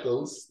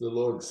 shekels, the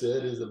Lord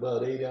said, is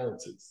about 8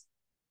 ounces.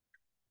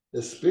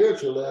 The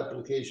spiritual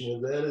application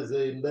of that is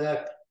they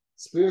lack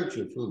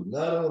spiritual food,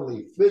 not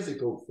only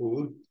physical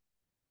food,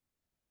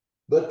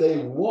 but they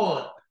have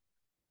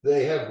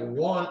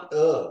want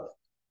of,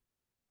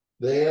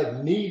 they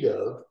have need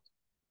of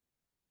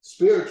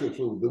spiritual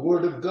food, the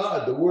Word of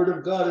God. The Word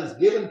of God is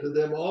given to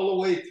them all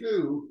the way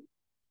through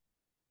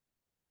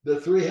the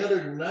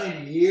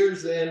 390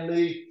 years and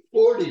the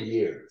 40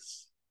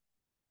 years.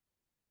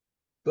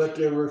 But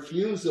their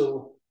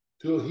refusal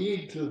to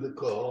heed to the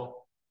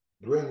call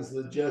brings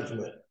the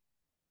judgment.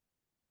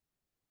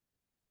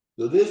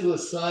 So this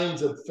was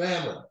signs of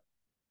famine.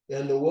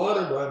 And the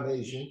water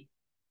libation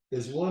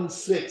is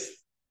 1/6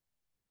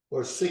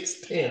 or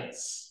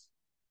 6/10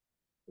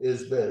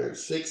 is better,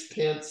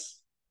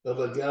 6/10 of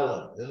a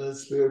gallon. And the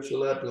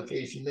spiritual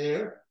application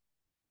there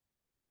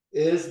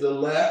is the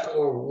lack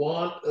or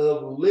want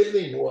of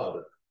living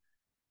water.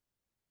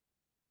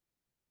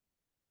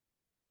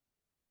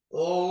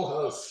 Oh,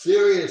 how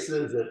serious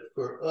is it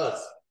for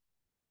us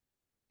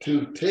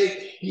to take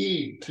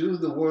heed to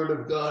the Word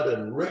of God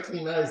and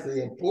recognize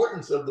the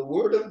importance of the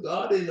Word of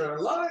God in our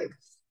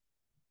lives.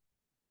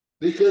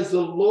 Because the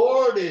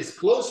Lord is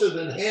closer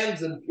than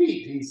hands and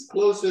feet. He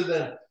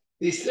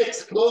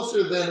sticks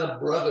closer than a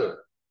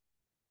brother.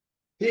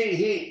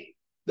 The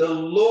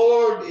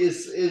Lord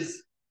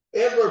is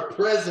ever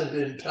present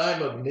in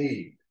time of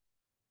need.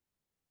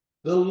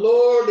 The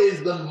Lord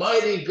is the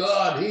mighty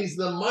God. He's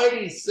the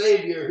mighty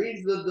Savior.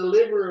 He's the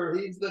deliverer.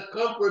 He's the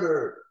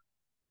comforter.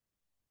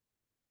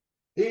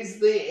 He's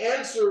the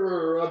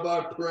answerer of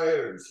our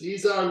prayers.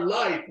 He's our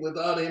life.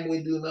 Without him,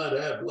 we do not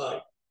have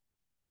life.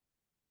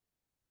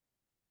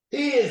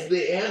 He is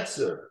the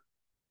answer.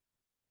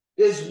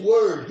 His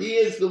word. He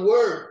is the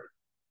word.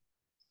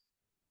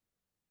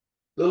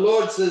 The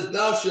Lord says,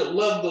 thou shalt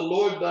love the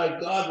Lord thy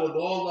God with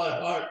all thy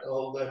heart,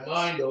 all thy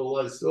mind, all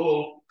thy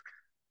soul,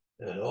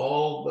 and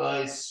all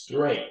thy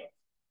strength.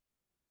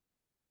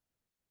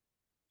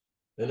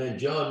 And in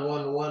John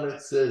 1:1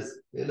 it says,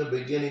 in the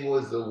beginning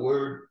was the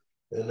Word,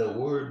 and the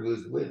Word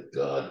was with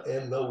God,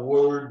 and the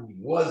Word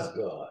was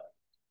God.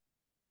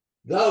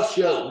 Thou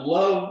shalt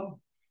love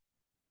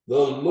the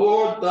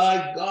Lord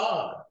thy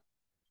God.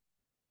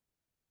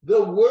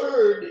 The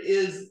Word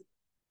is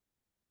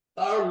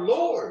our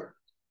Lord.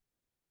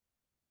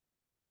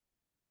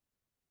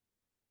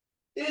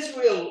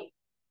 Israel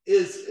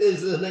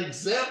is an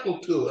example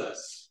to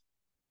us.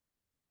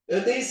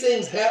 And these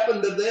things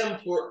happen to them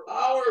for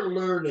our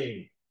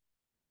learning,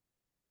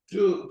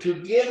 to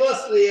give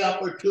us the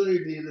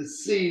opportunity to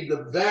see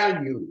the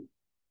value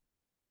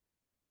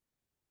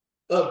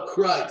of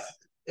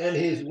Christ and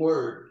his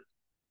word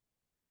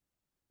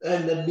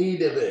and the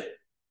need of it.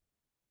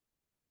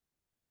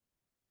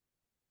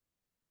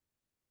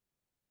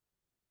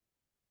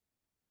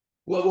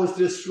 What was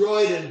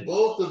destroyed in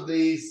both of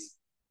these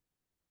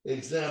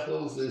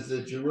examples is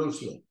that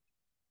Jerusalem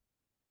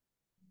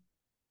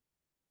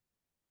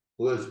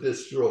was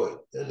destroyed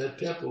and the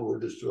temple were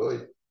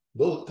destroyed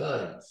both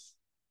times.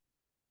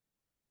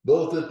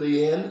 Both at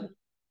the end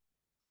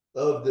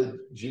of the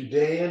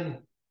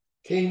Judean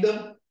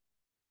kingdom,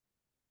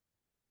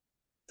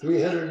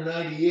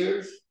 390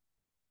 years,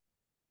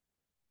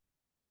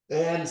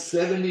 and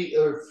 70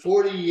 or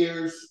 40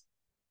 years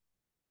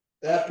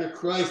after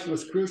Christ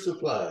was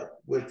crucified,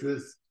 which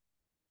was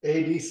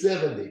AD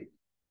 70.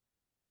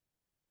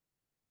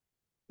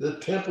 The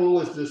temple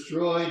was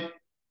destroyed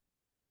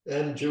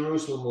and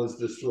Jerusalem was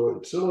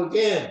destroyed. So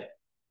again,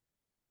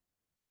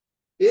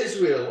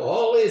 Israel,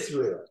 all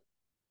Israel,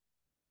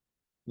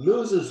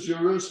 loses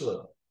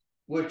Jerusalem,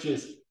 which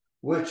is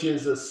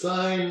a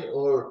sign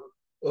or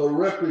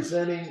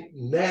representing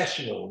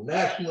national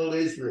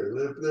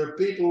Israel. They're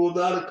people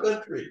without a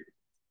country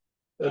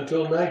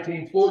until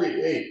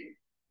 1948,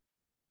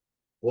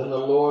 when the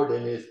Lord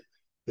in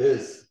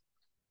his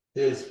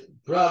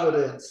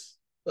providence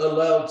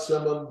allowed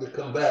some of them to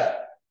come back,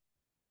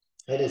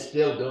 and is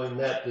still doing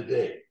that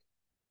today.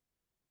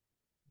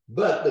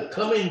 But the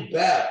coming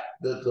back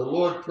that the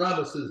Lord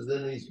promises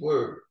in his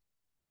word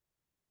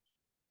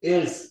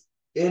is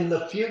in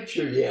the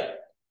future yet.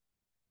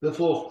 The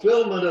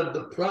fulfillment of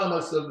the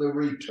promise of the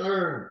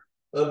return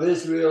of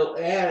Israel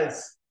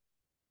as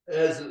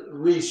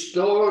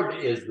restored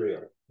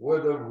Israel,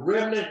 where the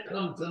remnant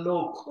comes to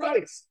know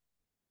Christ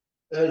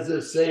as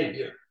their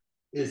Savior,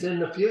 is in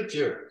the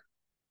future.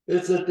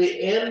 It's at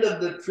the end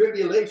of the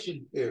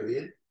tribulation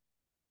period.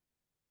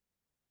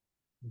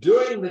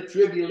 During the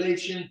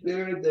tribulation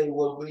period, they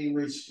will be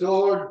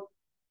restored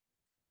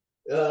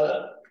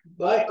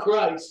by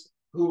Christ,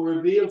 who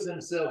reveals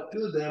himself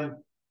to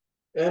them.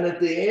 And at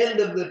the end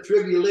of the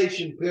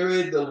tribulation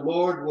period, the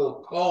Lord will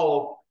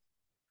call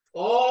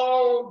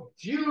all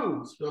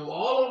Jews from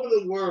all over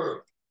the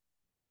world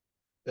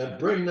and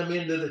bring them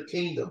into the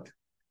kingdom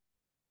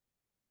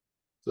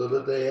so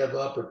that they have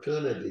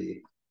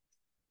opportunity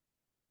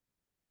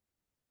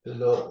to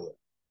know him.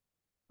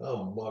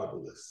 How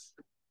marvelous.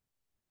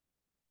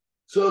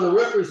 So the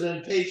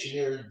representation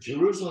here,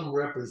 Jerusalem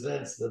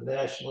represents the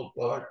national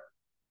part,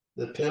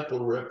 The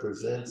temple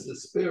represents the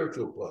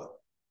spiritual part.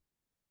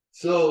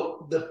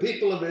 So the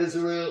people of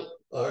Israel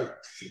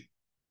are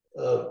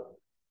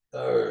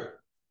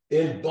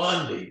in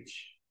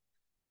bondage,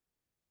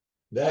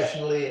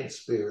 nationally and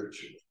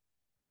spiritually.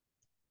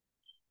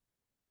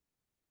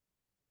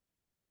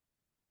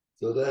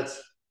 So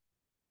that's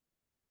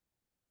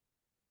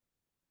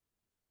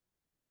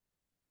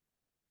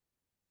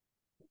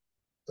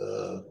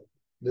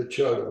the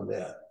chart on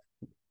that.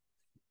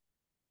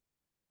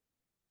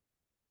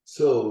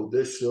 So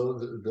this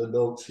shows the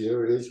notes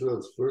here,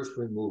 Israel's first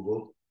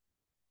removal.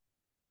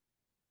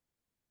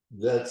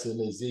 That's in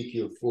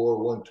Ezekiel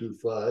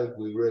 4:1-5.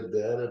 We read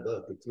that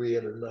about the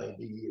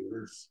 390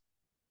 years.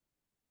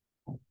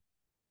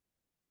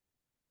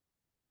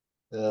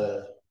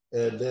 And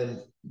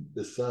then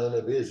the sign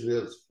of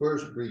Israel's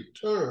first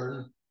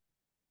return,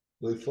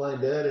 we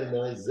find that in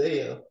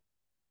Isaiah.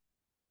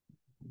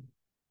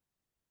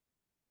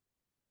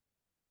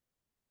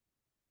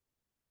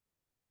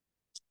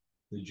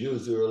 The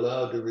Jews are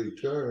allowed to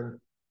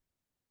return.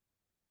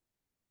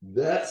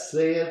 That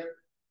saith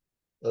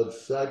of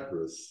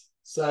Cyrus,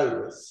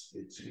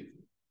 excuse me.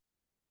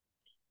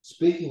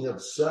 Speaking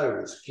of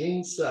Cyrus,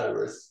 King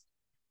Cyrus,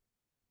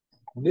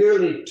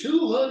 nearly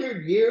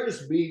 200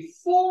 years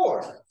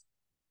before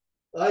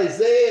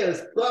Isaiah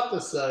is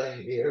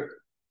prophesying here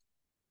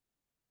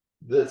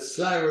that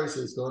Cyrus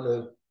is going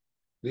to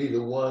be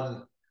the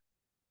one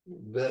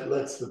that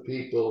lets the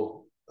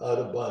people out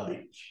of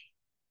bondage.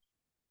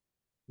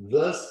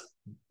 Thus,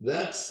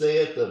 that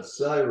saith of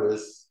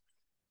Cyrus,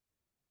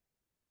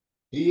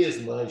 he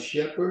is my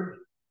shepherd,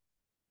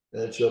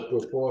 and shall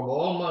perform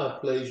all my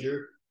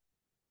pleasure,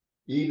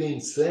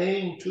 even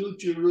saying to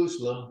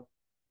Jerusalem,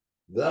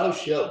 thou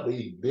shalt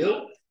be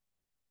built,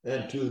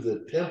 and to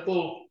the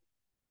temple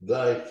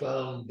thy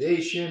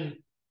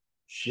foundation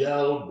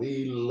shall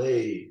be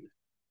laid.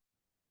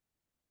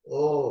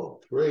 Oh,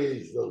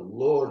 praise the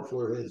Lord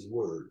for his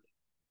word.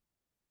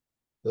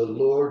 The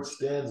Lord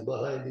stands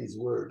behind his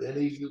word. And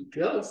he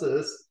tells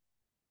us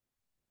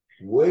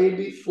way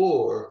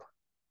before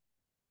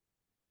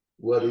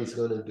what he's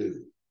going to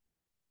do.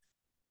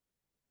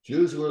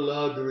 Jews were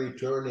allowed to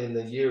return in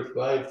the year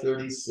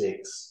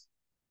 536,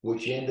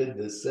 which ended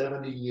the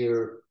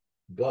 70-year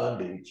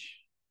bondage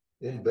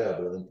in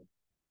Babylon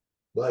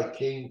by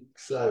King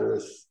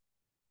Cyrus,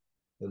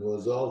 and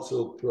was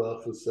also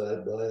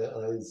prophesied by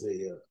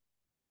Isaiah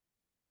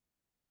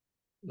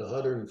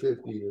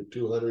 150 or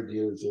 200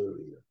 years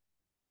earlier.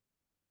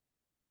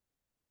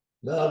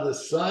 Now, the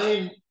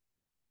sign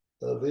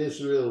of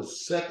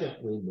Israel's second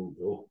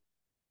removal,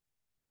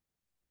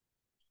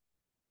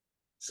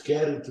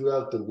 scattered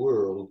throughout the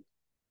world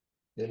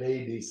in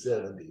AD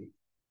 70,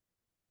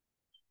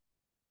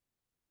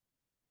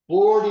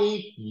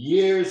 40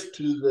 years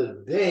to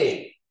the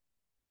day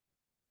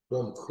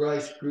from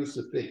Christ's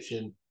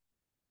crucifixion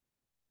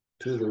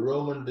to the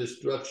Roman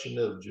destruction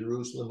of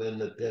Jerusalem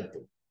and the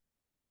temple.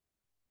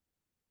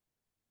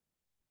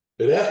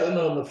 It happened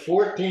on the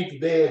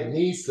 14th day of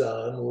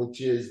Nisan,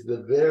 which is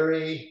the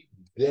very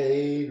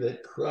day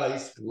that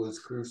Christ was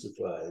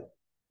crucified.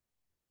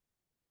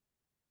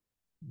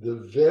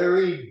 The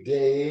very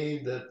day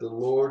that the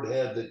Lord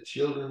had the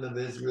children of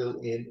Israel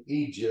in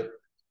Egypt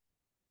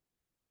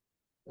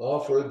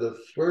offer the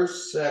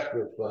first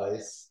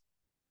sacrifice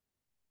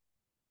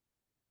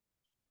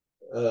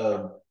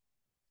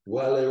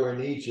while they were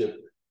in Egypt,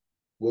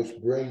 which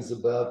brings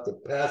about the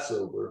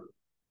Passover,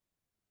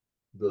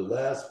 the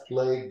last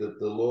plague that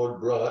the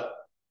Lord brought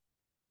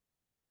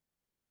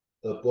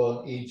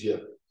upon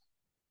Egypt,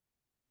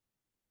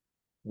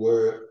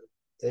 where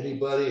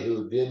anybody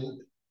who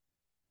didn't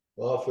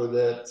offer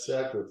that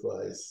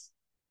sacrifice,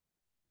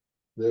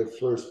 their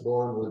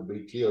firstborn would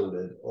be killed,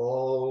 and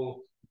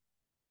all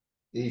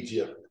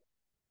Egypt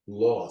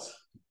lost,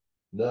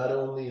 not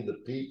only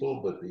the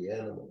people, but the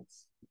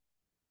animals,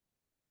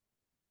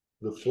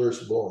 the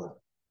firstborn.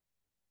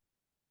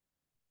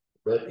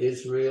 But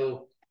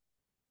Israel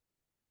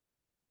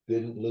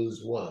didn't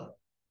lose one.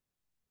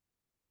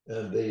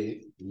 And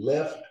they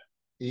left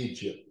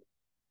Egypt.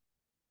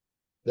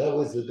 That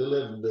was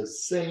delivered the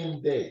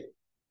same day,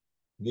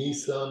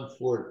 Nisan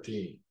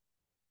 14.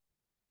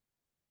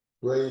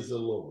 Praise the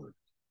Lord.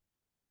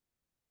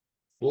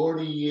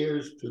 40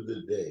 years to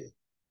the day.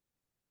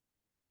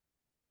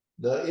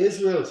 Now,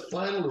 Israel's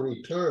final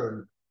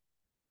return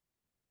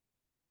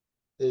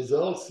is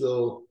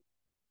also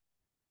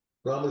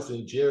promised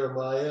in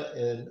Jeremiah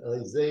and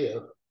Isaiah.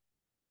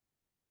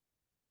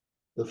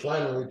 The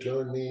final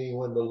return, meaning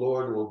when the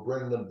Lord will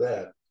bring them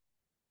back,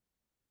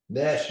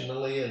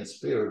 nationally and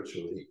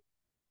spiritually.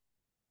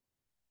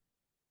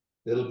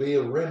 It'll be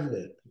a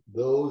remnant,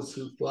 those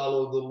who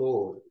follow the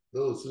Lord,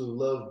 those who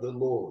love the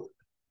Lord.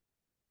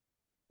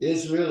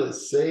 Israel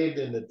is saved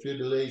in the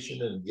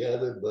tribulation and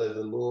gathered by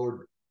the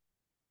Lord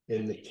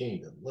in the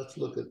kingdom. Let's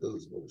look at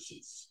those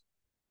verses.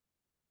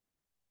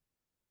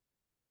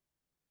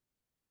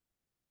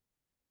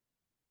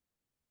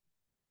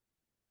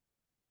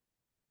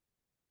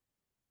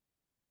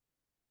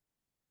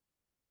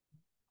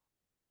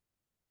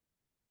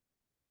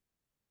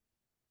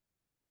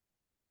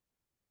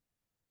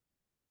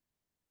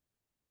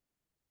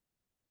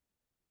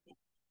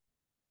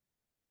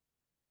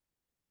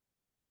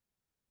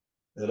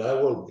 And I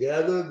will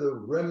gather the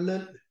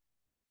remnant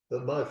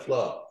of my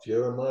flock.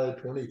 Jeremiah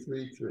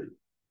 23:3.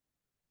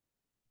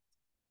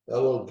 I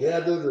will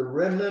gather the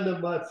remnant of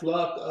my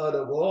flock out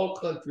of all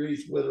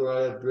countries whither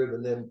I have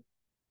driven them,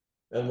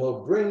 and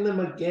will bring them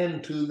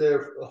again to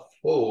their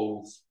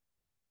folds,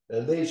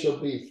 and they shall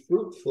be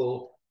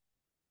fruitful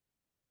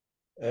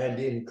and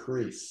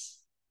increase.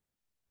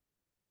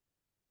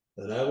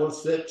 And I will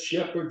set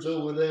shepherds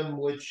over them,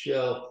 which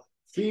shall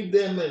feed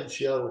them and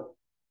shall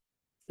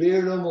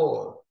fear no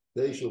more.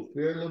 They shall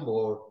fear no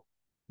more,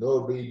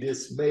 nor be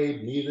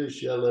dismayed, neither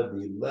shall I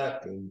be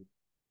lacking,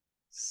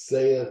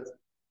 saith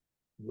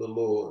the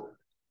Lord.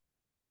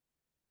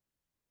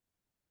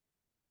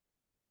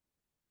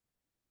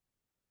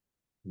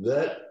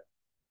 That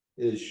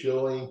is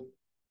showing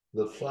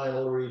the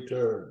final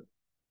return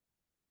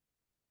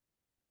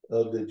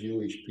of the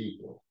Jewish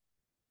people.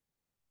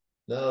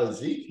 Now,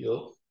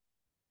 Ezekiel,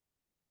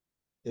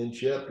 in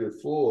chapter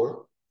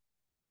 4,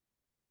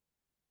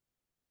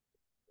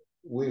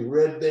 we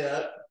read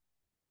that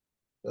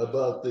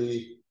about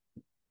the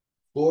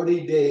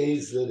 40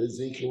 days that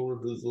Ezekiel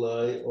was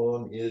lie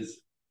on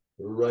his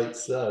right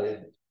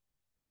side,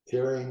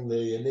 carrying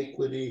the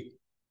iniquity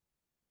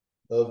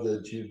of the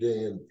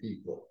Judean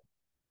people.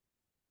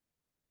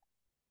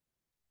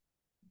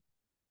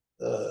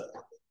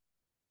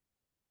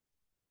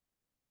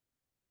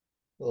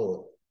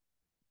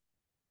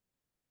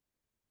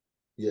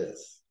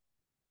 Yes.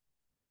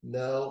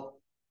 Now,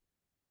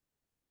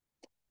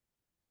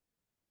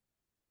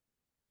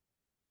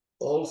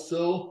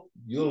 also,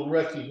 you'll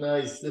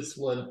recognize this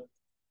one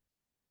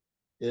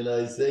in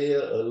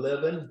Isaiah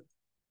 11,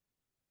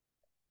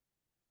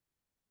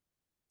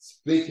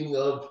 speaking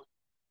of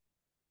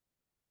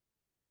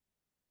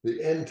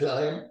the end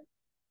time.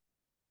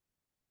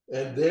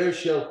 And there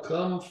shall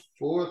come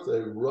forth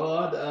a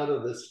rod out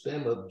of the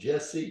stem of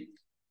Jesse,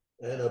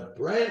 and a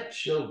branch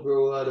shall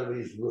grow out of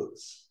his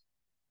roots.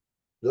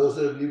 Those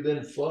of you who've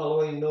been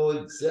following know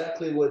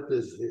exactly what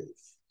this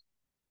is.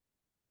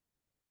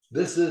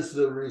 This is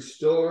the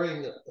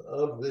restoring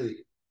of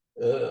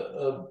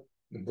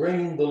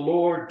bringing the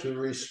Lord to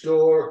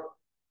restore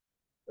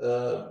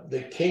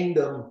the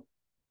kingdom,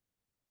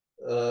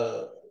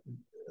 the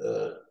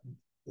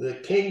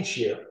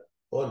kingship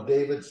on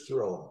David's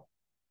throne,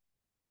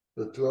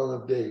 the throne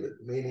of David,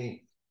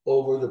 meaning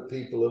over the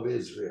people of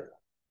Israel.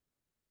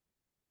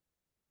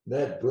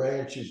 That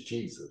branch is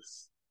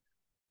Jesus.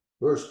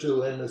 Verse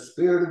 2, and the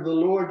Spirit of the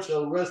Lord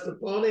shall rest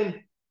upon him,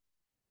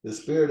 the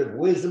Spirit of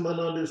wisdom and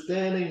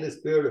understanding, the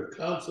Spirit of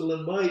counsel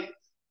and might,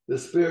 the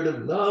Spirit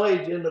of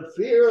knowledge and the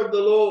fear of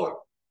the Lord.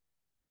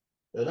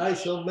 And I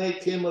shall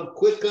make him of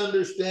quick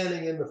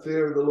understanding in the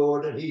fear of the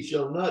Lord, and he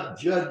shall not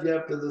judge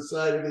after the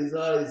sight of his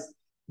eyes,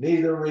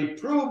 neither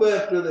reprove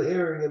after the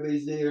hearing of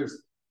his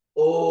ears.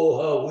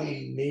 Oh, how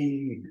we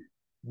need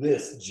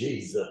this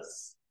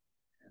Jesus.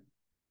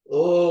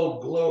 Oh,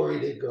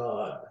 glory to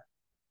God.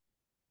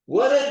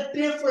 What a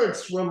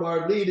difference from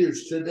our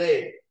leaders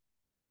today.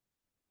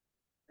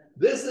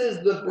 This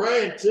is the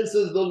branch. This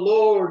is the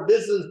Lord.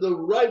 This is the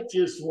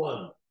righteous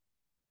one.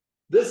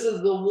 This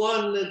is the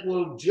one that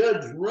will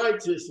judge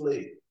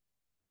righteously.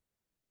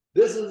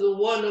 This is the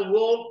one that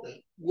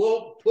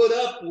won't put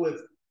up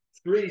with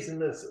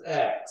treasonous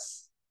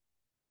acts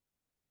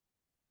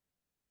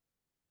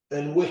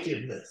and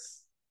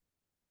wickedness.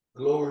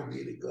 Glory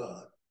be to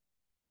God.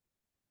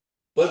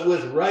 But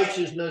with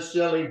righteousness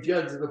shall he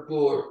judge the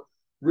poor,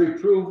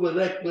 reprove with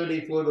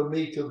equity for the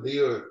meek of the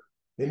earth.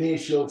 And he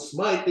shall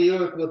smite the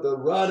earth with the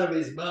rod of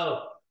his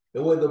mouth,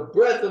 and with the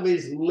breath of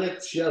his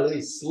lips shall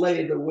he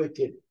slay the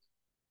wicked.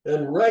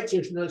 And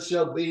righteousness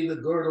shall be the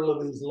girdle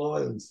of his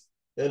loins,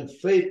 and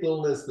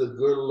faithfulness the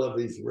girdle of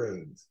his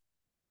reins.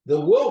 The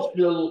wolf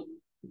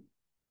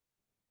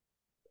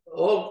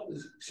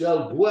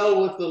shall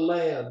dwell with the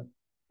lamb,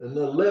 and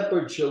the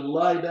leopard shall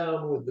lie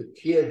down with the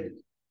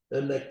kid,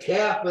 and the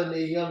calf and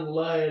the young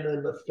lion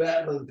and the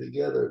fatling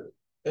together,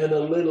 and a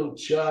little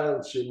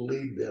child shall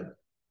lead them.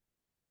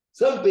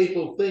 Some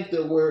people think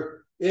that we're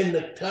in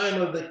the time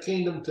of the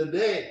kingdom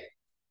today.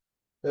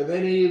 Have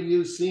any of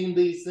you seen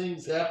these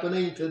things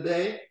happening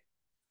today?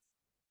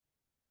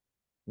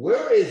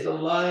 Where is the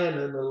lion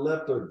and the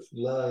leopard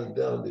lying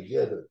down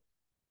together?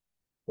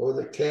 Or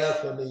the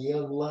calf and the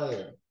young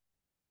lion?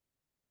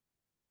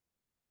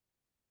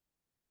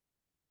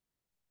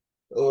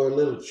 Or a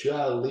little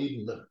child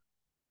leading them?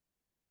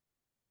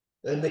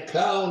 And the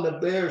cow and the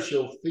bear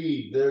shall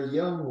feed, their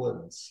young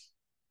ones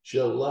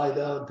shall lie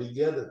down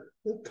together.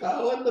 The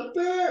cow and the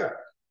bear.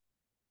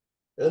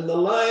 And the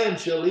lion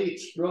shall eat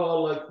straw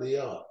like the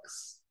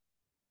ox.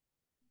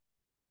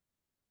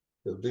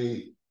 There'll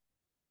be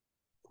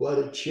quite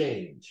a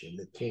change in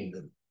the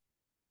kingdom.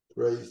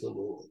 Praise the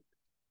Lord.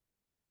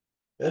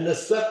 And the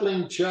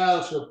suckling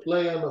child shall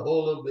play on the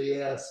hole of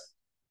the ass,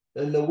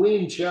 and the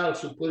weaned child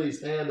shall put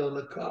his hand on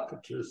the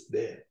cockatrice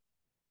den.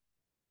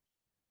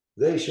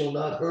 They shall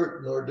not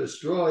hurt nor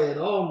destroy in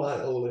all my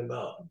holy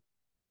mountain.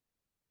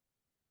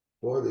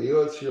 For the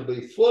earth shall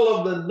be full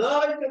of the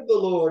knowledge of the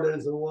Lord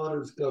as the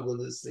waters cover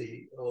the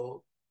sea.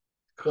 Oh,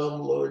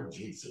 Come, Lord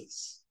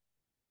Jesus.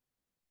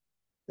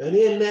 And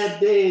in that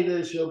day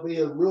there shall be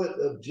a root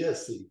of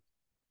Jesse,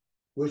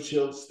 which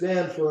shall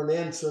stand for an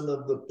ensign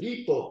of the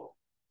people.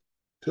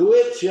 To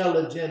it shall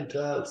the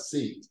Gentiles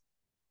seek,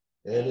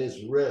 and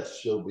his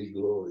rest shall be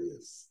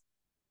glorious.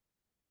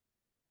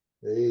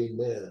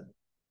 Amen.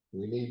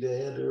 We need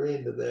to enter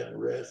into that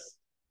rest.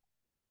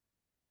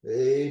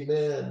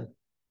 Amen.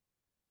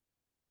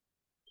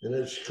 And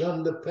it shall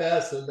come to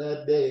pass in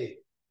that day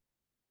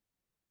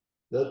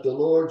that the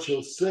Lord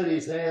shall set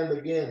his hand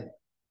again,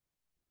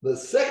 the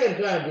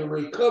second time, to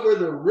recover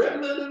the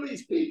remnant of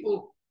his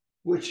people,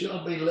 which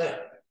shall be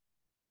left.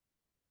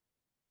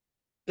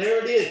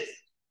 There it is.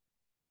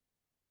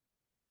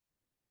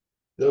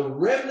 The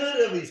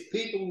remnant of his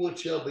people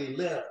which shall be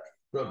left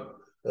from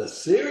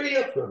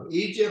Assyria, from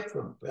Egypt,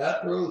 from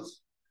Pathros,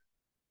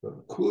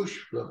 from Cush,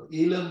 from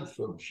Elam,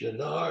 from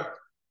Shinar,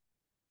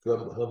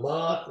 from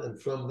Hamath, and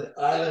from the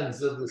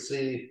islands of the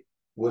sea,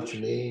 which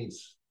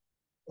means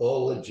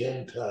all the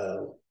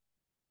Gentile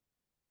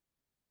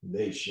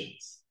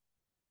nations.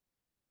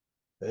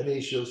 And he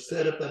shall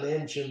set up an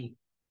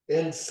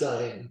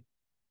ensign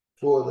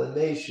for the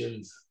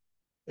nations,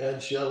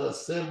 and shall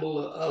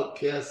assemble the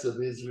outcasts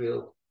of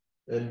Israel,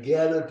 and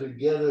gather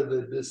together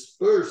the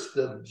dispersed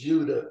of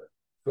Judah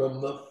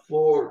from the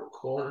four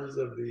corners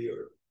of the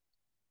earth.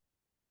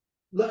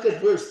 Look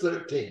at verse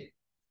 13.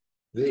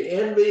 The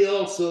envy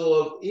also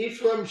of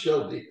Ephraim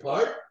shall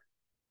depart.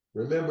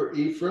 Remember,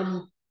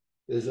 Ephraim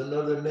is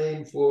another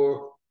name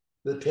for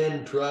the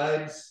 10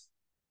 tribes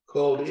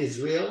called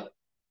Israel.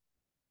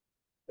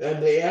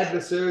 And the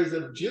adversaries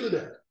of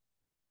Judah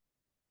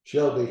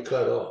shall be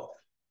cut off.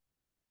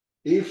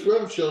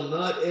 Ephraim shall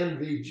not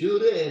envy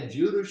Judah, and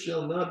Judah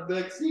shall not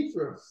vex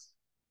Ephraim.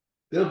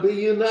 They'll be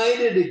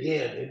united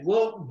again. It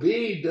won't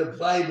be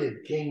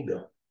divided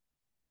kingdom.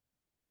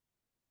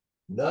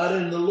 Not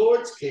in the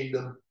Lord's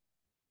kingdom.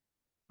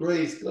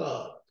 Praise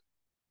God.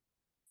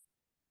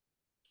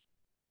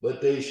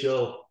 But they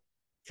shall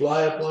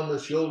fly upon the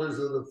shoulders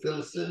of the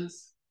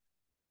Philistines.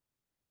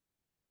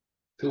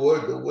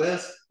 Toward the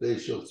west, they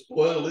shall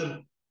spoil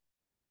them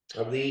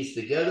of the east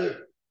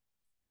together.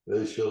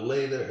 They shall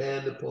lay their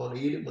hand upon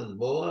Edom and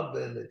Moab,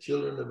 and the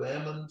children of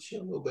Ammon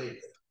shall obey them.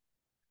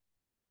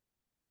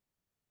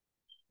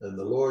 And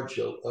the Lord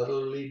shall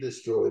utterly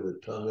destroy the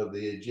tongue of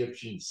the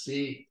Egyptian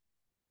sea,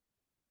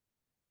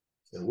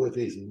 and with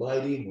his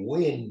mighty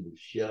wind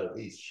shall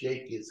he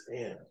shake his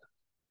hand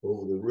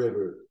over the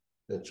river,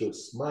 and shall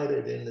smite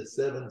it in the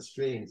 7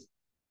 streams,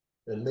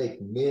 and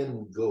make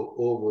men go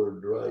over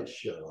dry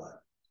shod.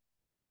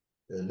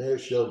 And there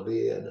shall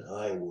be an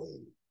highway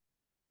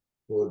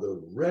for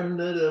the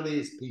remnant of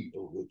his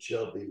people, which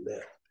shall be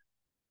left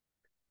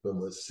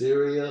from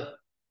Assyria,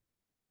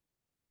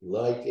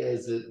 like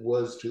as it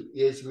was to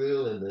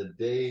Israel in the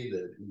day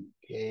that he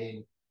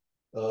came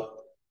up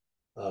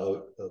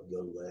out of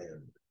the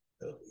land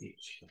of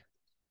Egypt.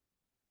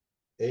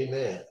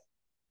 Amen.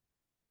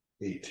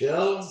 He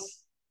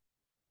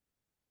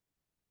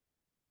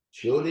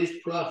showed his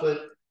prophet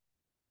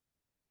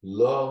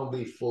long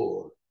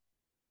before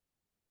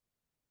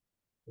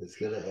it's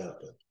going to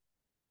happen.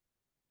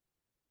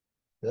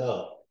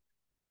 Now,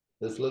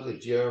 let's look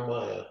at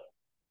Jeremiah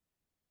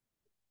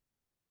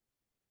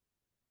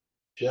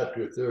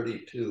chapter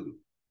 32,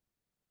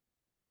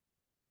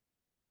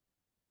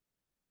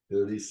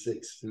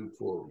 36 through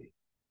 40.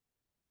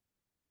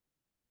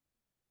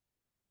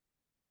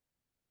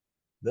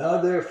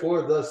 Now,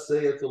 therefore, thus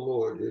saith the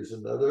Lord. Here's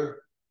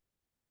another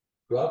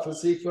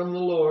prophecy from the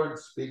Lord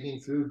speaking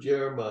through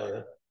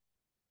Jeremiah.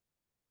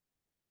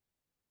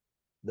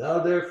 Now,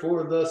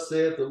 therefore, thus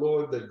saith the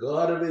Lord, the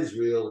God of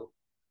Israel,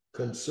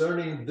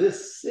 concerning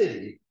this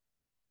city,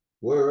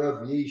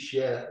 whereof ye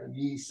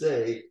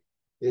say,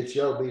 it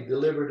shall be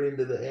delivered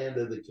into the hand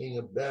of the king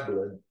of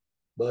Babylon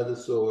by the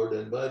sword,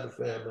 and by the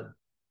famine,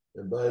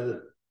 and by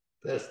the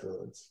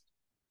pestilence.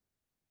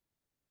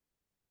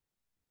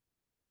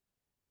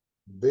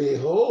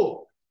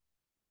 Behold,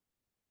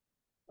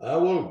 I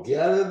will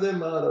gather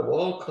them out of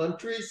all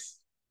countries,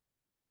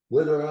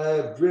 whither I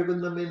have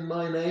driven them in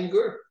mine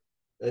anger,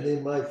 and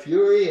in my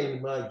fury, and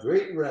in my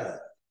great wrath.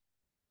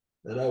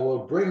 And I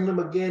will bring them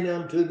again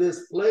unto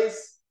this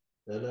place,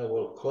 and I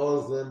will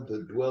cause them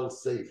to dwell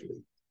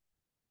safely.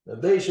 And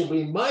they shall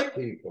be my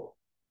people,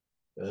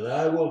 and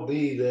I will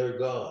be their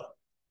God.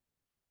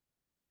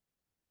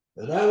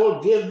 And I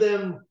will give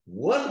them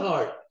one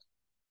heart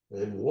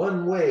and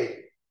one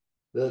way,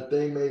 that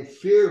they may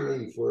fear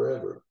me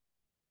forever,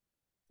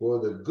 for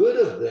the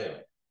good of them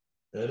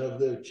and of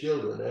their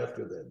children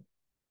after them.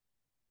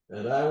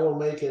 And I will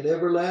make an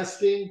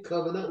everlasting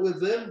covenant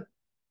with them,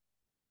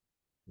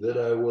 that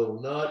I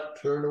will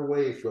not turn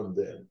away from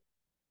them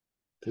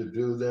to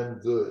do them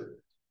good,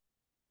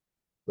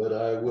 but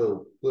I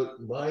will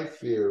put my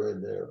fear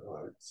in their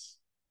hearts,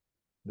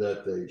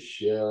 that they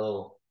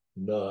shall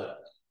not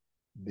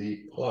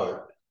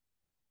depart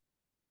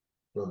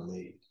from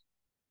me.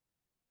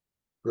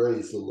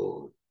 Praise the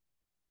Lord.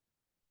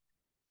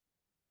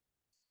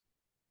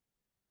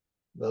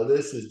 Now,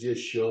 this is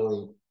just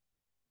showing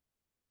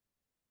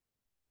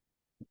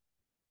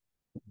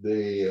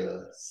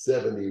the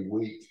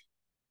 70-week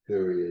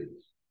period.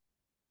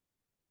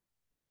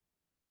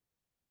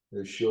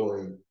 They're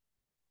showing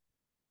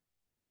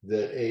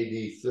that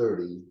AD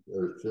 30,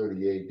 or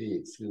 30 AD,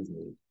 excuse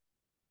me,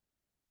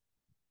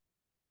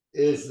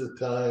 is the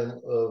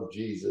time of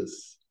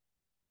Jesus'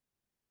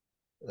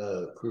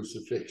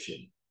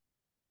 crucifixion.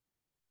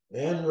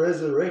 And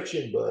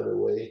resurrection, by the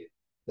way,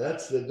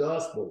 that's the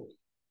gospel.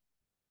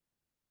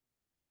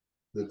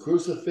 The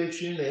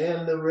crucifixion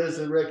and the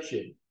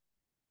resurrection.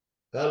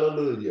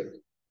 Hallelujah.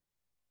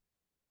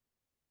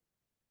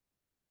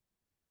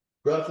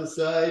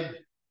 Prophesied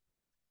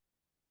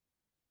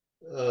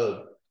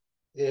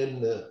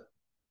in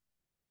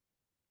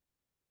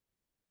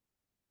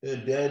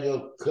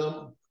Daniel,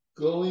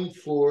 going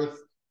forth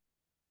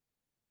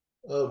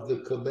of the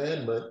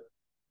commandment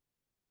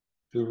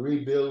to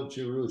rebuild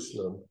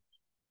Jerusalem.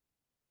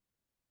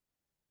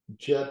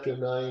 Chapter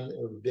 9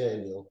 of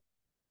Daniel,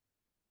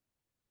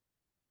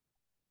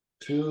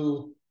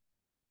 to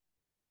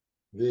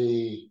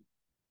the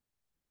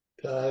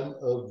time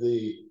of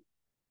the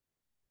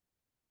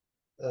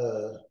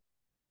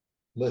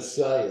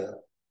Messiah.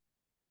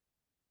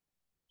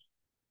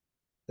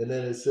 And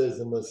then it says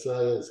the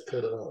Messiah is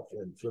cut off.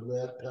 And from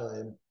that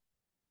time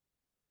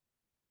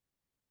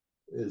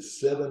is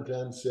 7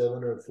 times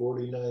 7, or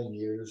 49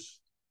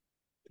 years,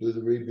 to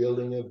the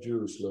rebuilding of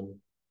Jerusalem.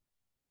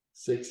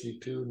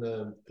 62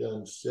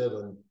 times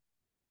 7,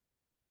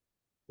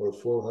 or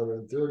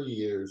 430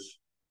 years,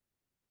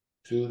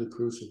 to the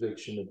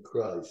crucifixion of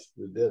Christ,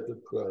 the death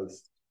of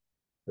Christ,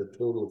 a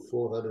total of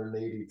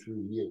 483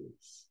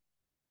 years.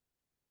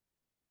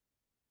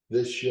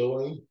 This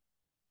showing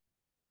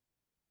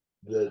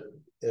that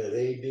at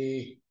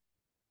AD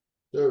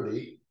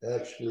 30,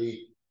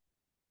 actually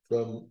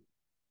from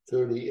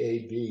 30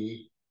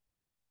 AD,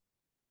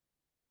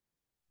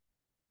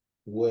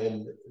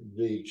 when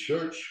the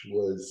church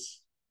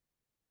was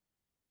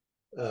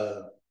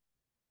the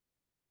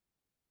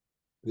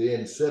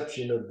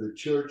inception of the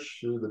church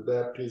through the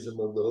baptism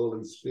of the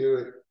Holy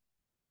Spirit,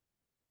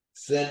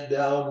 sent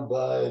down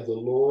by the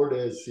Lord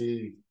as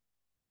he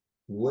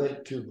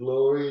went to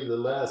glory the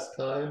last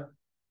time,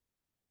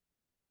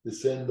 to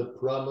send the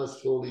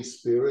promised Holy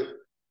Spirit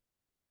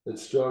that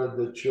started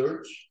the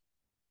church.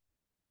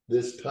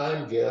 This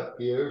time gap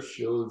here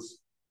shows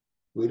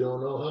we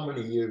don't know how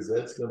many years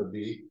that's going to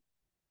be.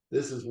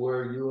 This is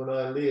where you and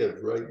I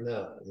live right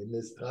now, in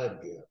this time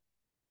gap.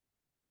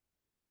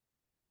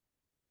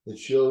 It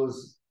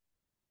shows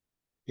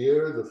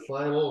here the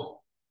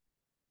final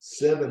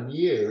 7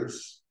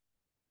 years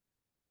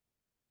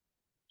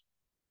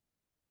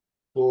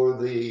for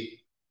the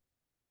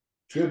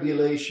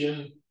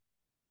tribulation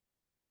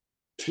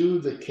to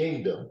the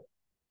kingdom,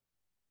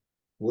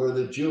 where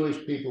the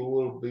Jewish people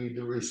will be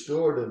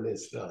restored in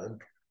this time,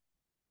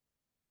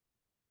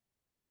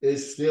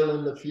 is still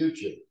in the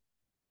future.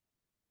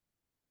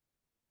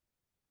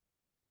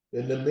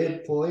 In the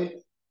midpoint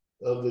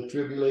of the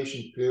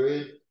tribulation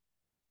period,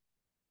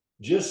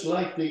 just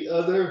like the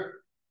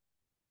other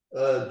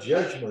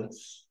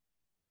judgments,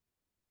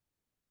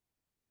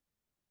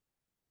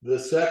 the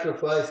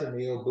sacrifice and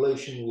the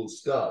oblation will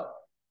stop.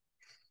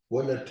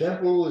 When the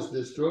temple was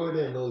destroyed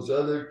and those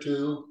other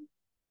two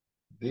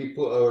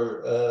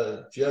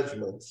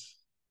judgments,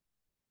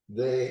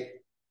 they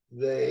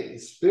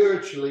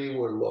spiritually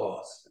were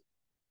lost.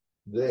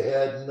 They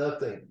had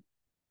nothing.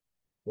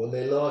 When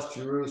they lost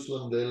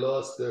Jerusalem, they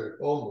lost their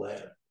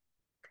homeland.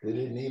 They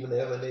didn't even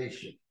have a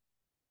nation.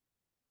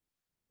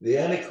 The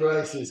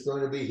Antichrist is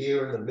going to be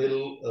here in the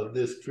middle of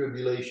this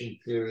tribulation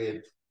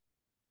period.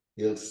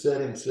 He'll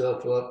set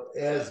himself up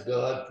as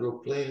God,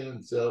 proclaim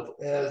himself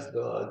as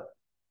God,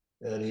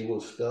 and he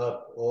will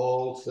stop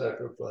all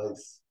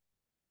sacrifice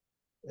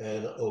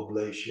and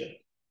oblation.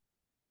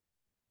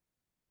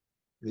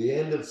 The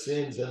end of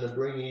sins and the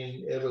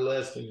bringing in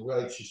everlasting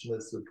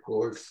righteousness, of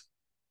course,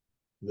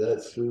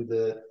 that's through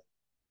that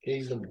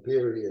kingdom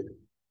period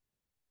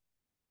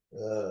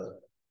of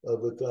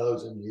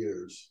 1,000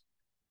 years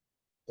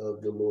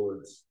of the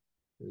Lord's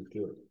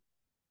return.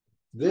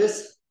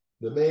 This,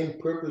 the main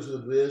purpose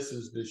of this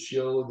is to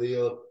show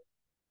the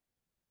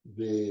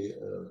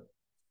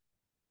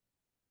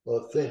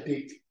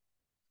authentic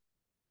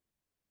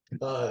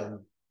time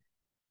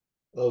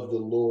of the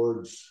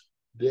Lord's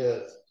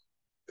death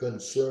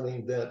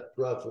concerning that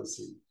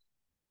prophecy.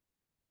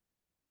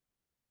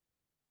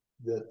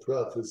 That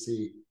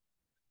prophecy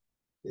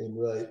in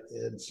right.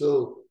 And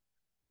so,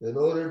 in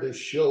order to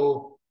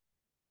show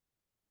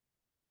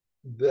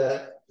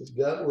that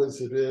was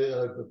it,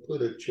 I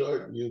put a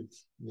chart, you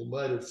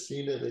might have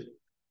seen it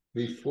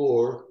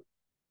before.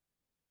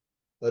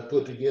 I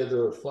put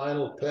together a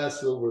final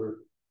Passover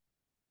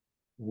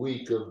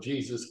week of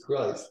Jesus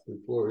Christ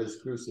before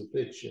his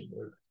crucifixion,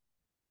 or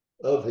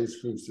of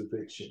his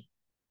crucifixion.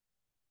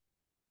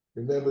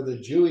 Remember the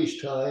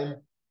Jewish time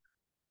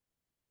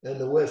and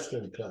the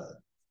Western time.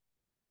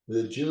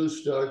 The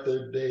Jews start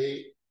their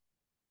day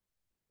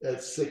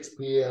at 6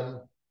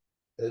 p.m.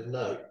 at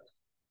night.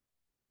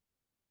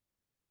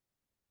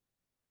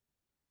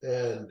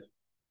 And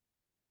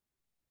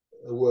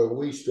where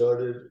we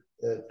started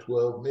at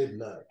 12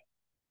 midnight.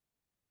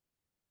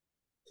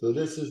 So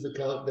this is the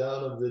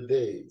countdown of the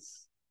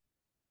days.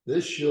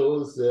 This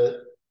shows that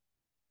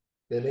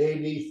in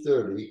AD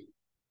 30,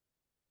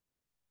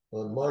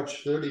 on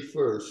March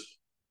 31st,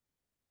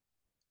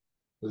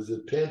 was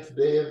the 10th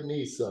day of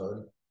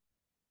Nisan,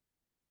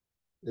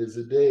 is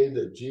the day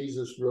that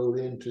Jesus rode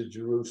into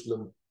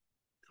Jerusalem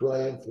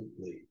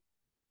triumphantly.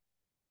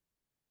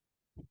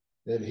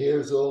 And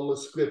here's all the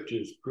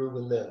scriptures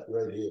proving that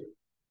right here.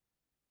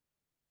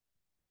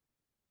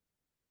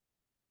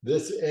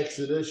 This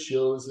Exodus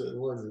shows that it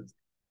was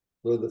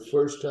for the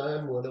first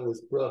time when it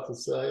was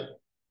prophesied.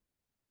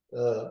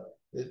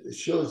 It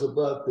shows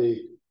about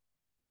the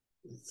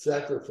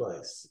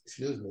sacrifice.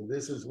 Excuse me.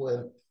 This is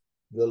when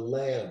the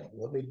lamb,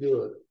 let me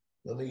do it.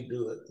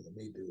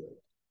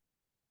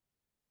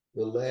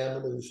 The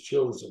lamb is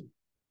chosen.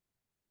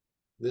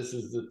 This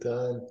is the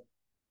time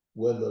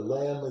when the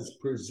lamb is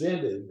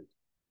presented,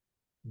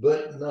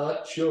 but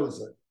not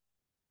chosen.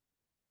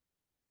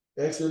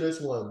 Exodus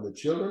 1, the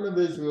children of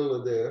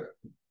Israel are there,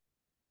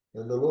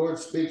 and the Lord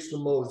speaks to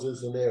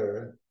Moses and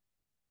Aaron.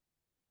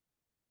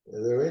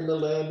 And they're in the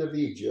land of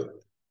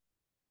Egypt,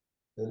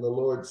 and the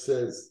Lord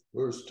says,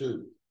 verse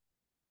 2,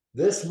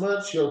 this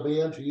month shall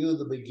be unto you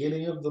the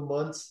beginning of the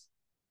months.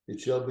 It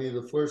shall be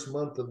the first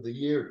month of the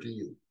year to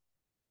you.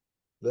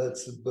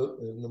 That's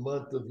in the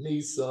month of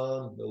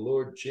Nisan. The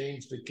Lord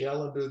changed the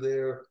calendar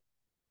there.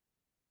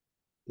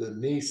 The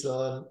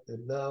Nisan,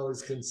 and now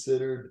is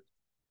considered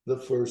the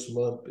first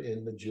month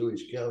in the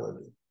Jewish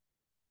calendar.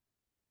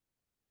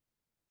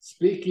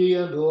 Speak ye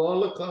unto all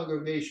the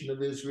congregation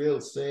of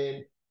Israel,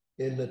 saying,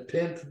 in the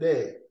 10th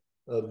day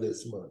of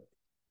this month,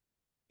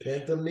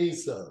 10th of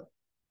Nisan,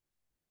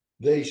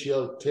 they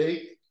shall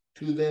take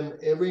to them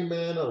every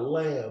man a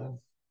lamb,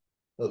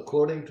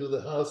 according to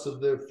the house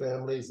of their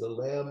families, a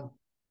lamb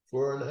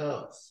for an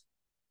house.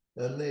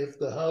 And if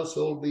the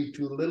household be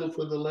too little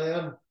for the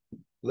lamb,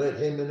 let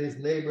him and his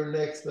neighbor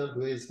next unto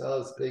his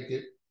house take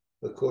it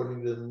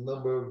according to the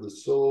number of the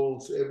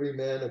souls. Every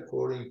man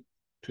according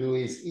to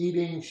his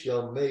eating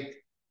shall make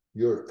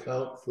your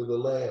count for the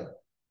lamb.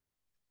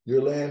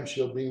 Your lamb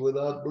shall be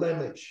without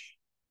blemish,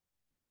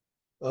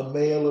 a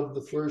male of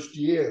the first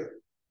year.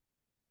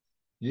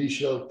 Ye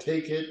shall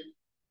take it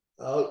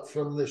out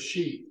from the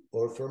sheep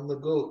or from the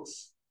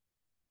goats,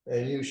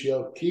 and you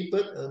shall keep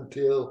it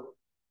until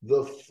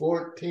the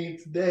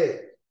 14th day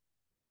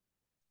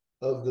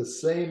of the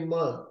same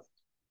month,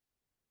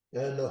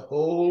 and the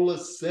whole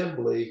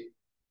assembly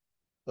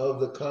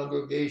of the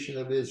congregation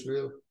of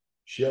Israel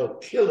shall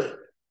kill it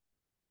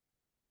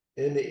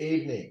in the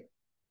evening.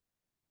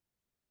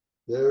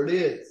 There it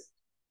is.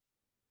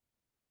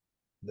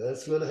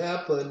 That's what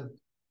happened.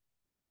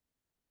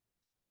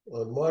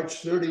 On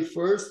March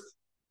 31st,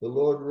 the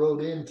Lord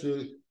rode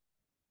into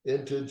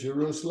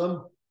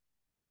Jerusalem.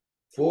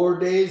 4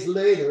 days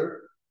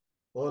later,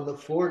 on the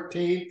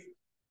 14th,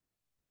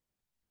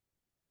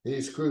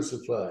 he's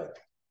crucified.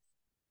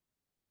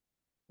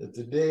 At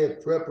the day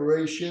of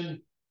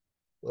preparation,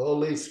 all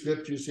these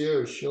scriptures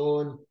here are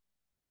showing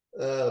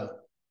the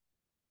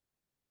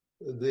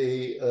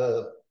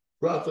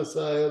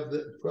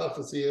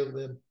prophecy of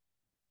them.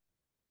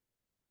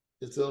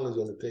 It's only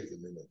going to take a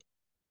minute.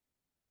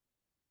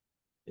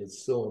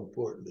 It's so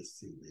important to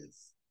see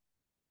this.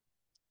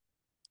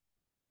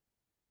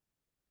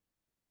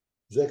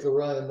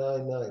 Zechariah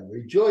 9:9.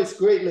 Rejoice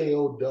greatly,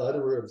 O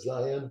daughter of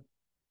Zion.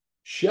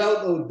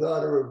 Shout, O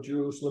daughter of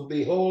Jerusalem.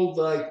 Behold,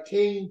 thy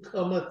king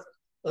cometh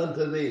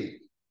unto thee.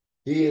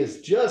 He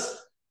is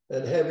just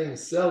and having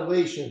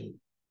salvation,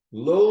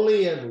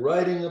 lowly and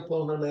riding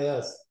upon an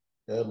ass,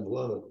 and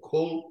on a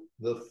colt,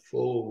 the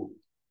foal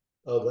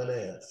of an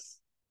ass.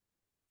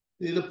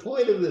 See, the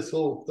point of this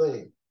whole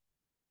thing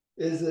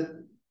is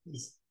that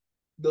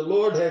the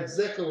Lord had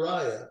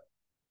Zechariah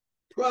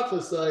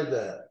prophesy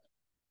that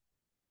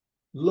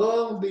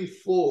long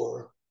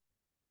before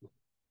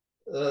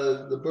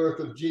the birth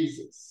of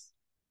Jesus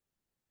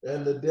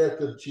and the death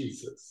of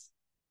Jesus.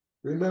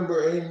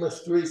 Remember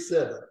Amos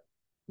 3:7.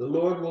 The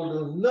Lord will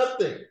do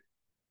nothing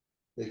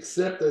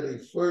except that he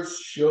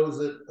first shows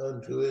it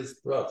unto his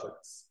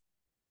prophets.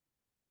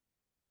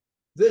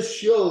 This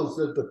shows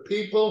that the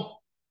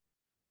people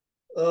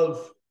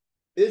of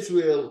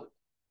Israel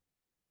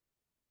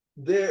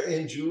there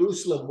in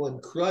Jerusalem, when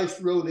Christ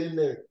rode in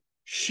there,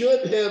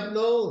 should have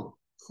known.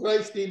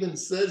 Christ even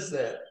says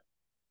that.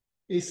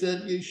 He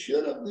said, you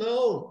should have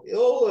known.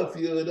 Oh, if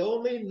you had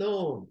only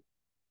known.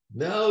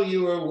 Now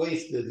you are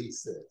wasted, he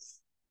says.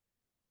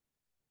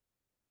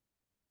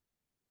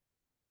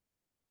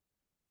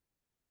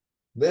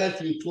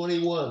 Matthew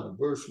 21,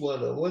 verse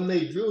 1. And when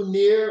they drew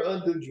near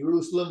unto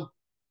Jerusalem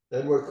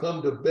and were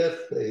come to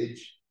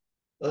Bethphage,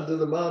 unto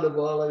the Mount of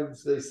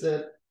Olives,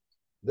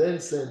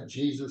 then sent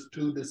Jesus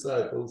 2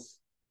 disciples,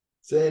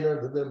 saying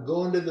unto them,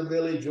 go into the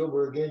village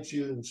over against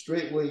you, and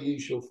straightway ye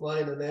shall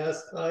find an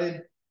ass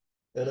tied,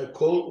 and a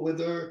colt with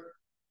her.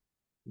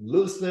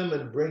 Loose them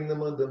and bring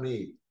them unto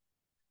me.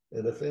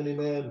 And if any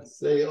man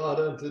say aught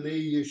unto thee,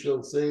 you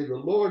shall say, the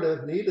Lord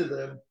hath need of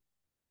them,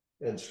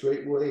 and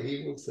straightway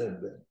he will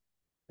send them.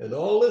 And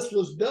all this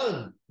was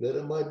done that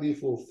it might be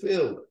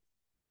fulfilled,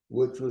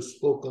 which was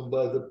spoken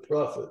by the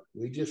prophet.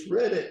 We just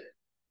read it,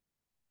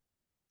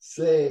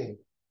 saying,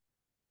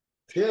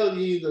 tell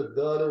ye the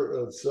daughter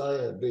of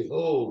Zion,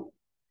 behold,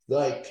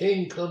 thy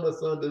king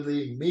cometh unto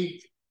thee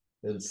meek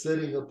and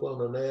sitting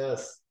upon an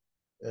ass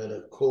and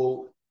a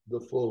colt, the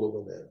foal of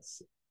an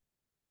ass.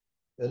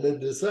 And the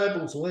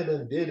disciples went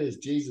and did as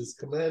Jesus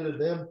commanded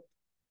them,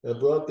 and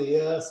brought the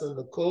ass and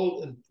the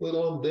colt and put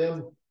on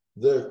them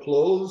their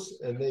clothes,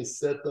 and they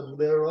set them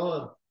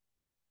thereon.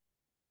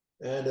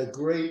 And a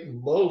great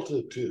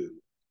multitude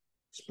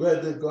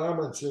spread their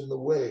garments in the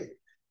way.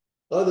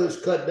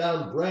 Others cut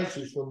down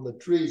branches from the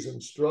trees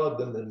and strawed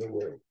them in the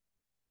way.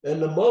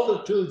 And the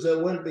multitudes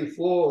that went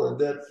before and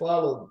that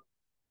followed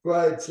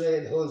cried,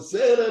 saying,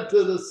 Hosanna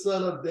to the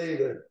Son of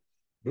David.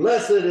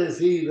 Blessed is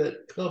he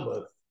that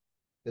cometh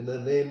in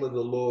the name of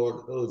the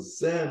Lord.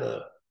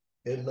 Hosanna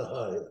in the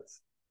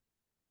highest.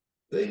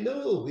 They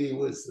knew he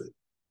was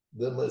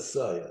the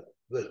Messiah,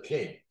 the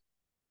King.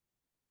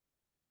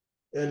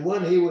 And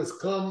when he was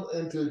come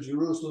into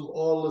Jerusalem,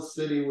 all the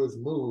city was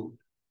moved,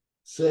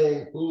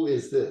 saying, who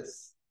is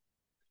this?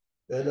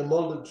 And the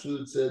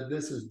multitude said,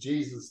 this is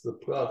Jesus, the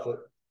prophet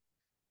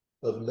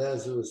of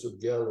Nazareth of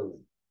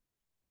Galilee.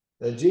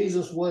 And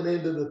Jesus went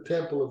into the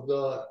temple of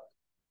God,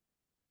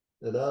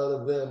 and out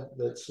of them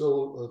that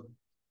sold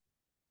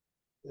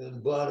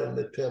and bought in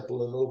the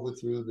temple and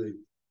overthrew the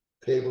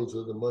tables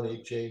of the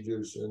money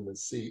changers and the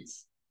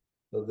seats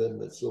of them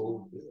that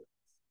sold there.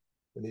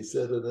 And he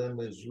said to them,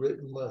 it is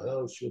written, my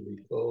house shall be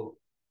called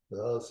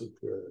the house of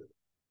prayer,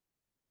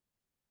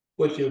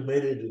 but you've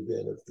made it a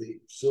den of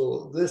thieves.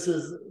 So this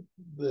is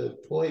the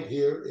point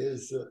here,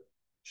 is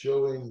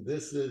showing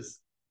this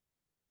is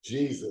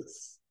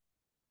Jesus.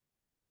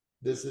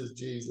 This is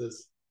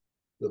Jesus,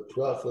 the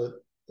prophet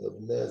of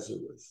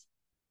Nazareth.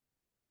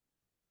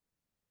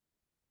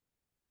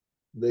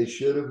 They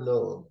should have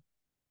known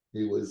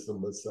he was the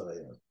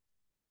Messiah.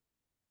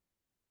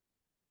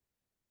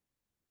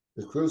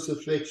 The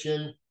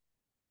crucifixion,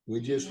 we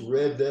just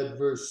read that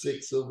verse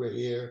 6 over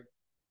here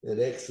in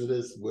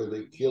Exodus, where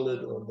they kill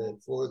it on that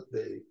fourth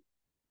day.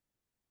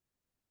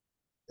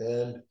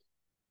 And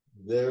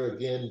there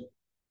again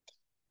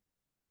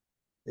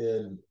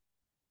in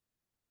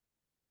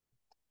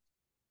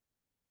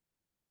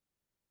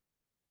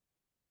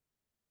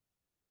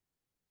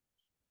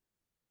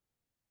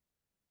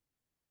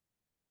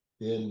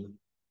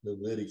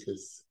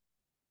Leviticus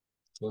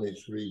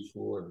 23,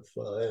 4 and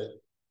 5.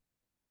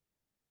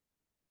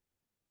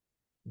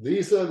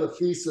 These are the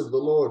feasts of the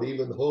Lord,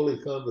 even holy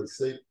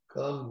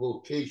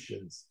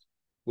convocations,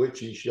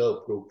 which ye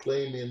shall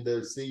proclaim in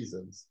their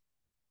seasons.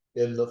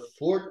 In the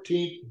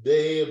 14th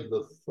day of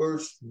the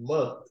first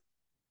month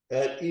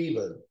at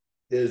even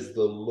is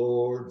the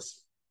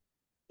Lord's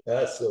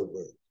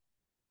Passover.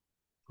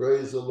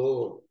 Praise the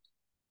Lord.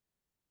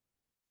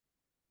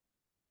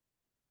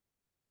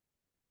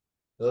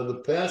 Now the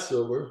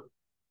Passover,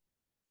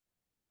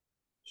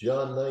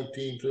 John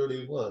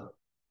 19:31,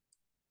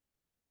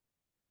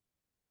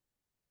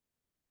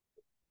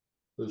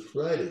 was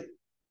Friday.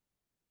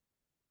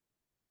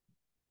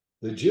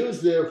 The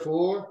Jews,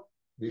 therefore,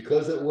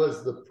 because it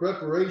was the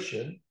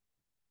preparation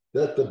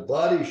that the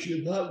body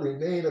should not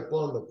remain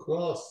upon the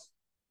cross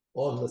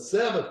on the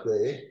Sabbath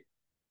day,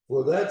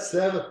 for that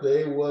Sabbath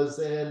day was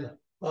an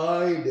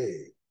high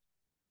day.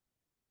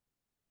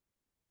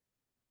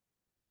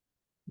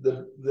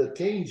 The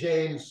King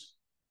James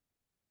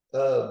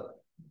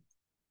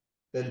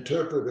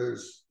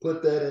interpreters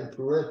put that in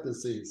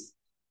parentheses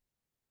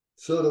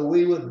so that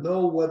we would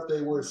know what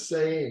they were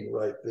saying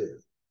right there.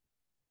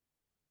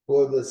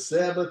 For the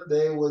Sabbath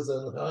day was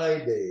an high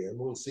day, and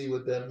we'll see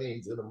what that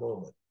means in a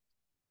moment.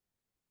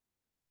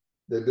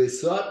 They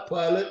besought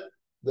Pilate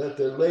that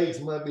their legs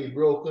might be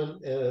broken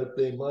and that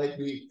they might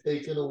be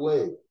taken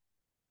away.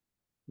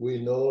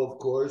 We know, of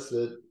course,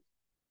 that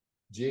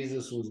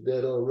Jesus was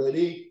dead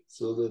already,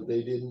 so that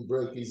they didn't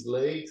break his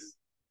legs,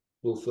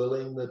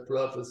 fulfilling the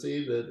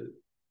prophecy that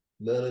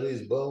none of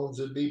his bones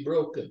would be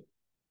broken.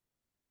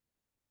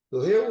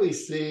 So here we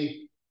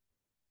see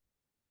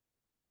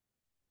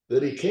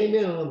that he came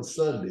in on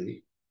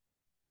Sunday,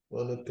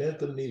 on the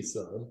 10th of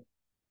Nisan.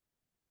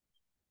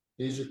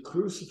 He's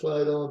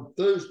crucified on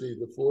Thursday,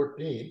 the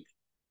 14th.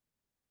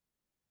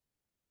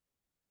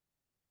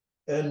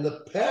 And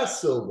the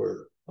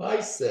Passover,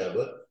 high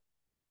Sabbath,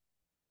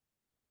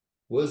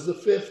 was the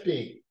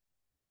 15th.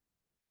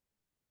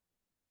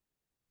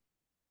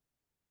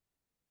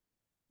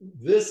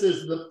 This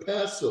is the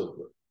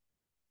Passover,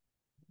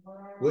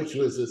 which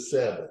was a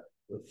Sabbath.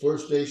 The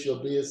first day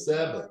shall be a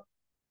Sabbath,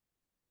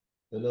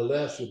 and the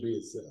last shall be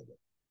a Sabbath.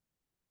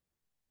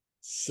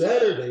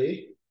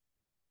 Saturday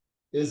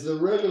is the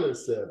regular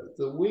Sabbath,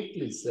 the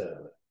weekly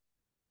Sabbath.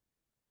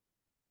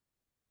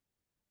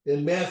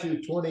 In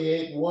Matthew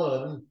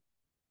 28:1,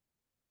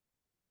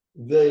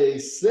 they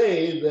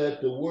say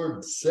that the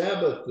word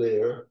Sabbath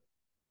there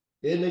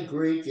in the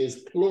Greek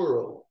is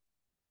plural.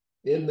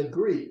 In the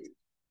Greek,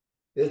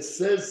 it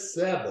says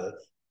Sabbath,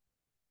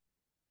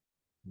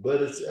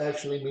 but it's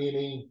actually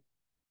meaning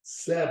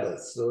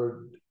Sabbaths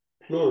or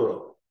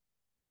plural.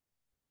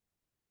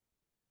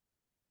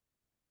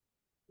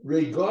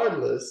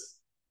 Regardless,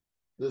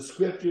 the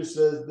scripture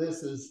says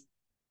this is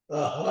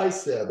a high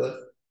Sabbath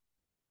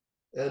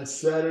and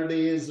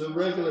Saturday is a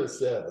regular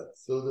Sabbath.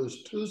 So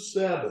there's two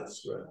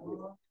Sabbaths right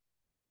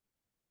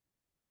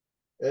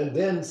here. And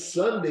then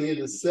Sunday,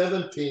 the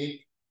 17th,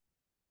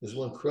 is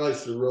when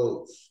Christ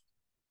arose.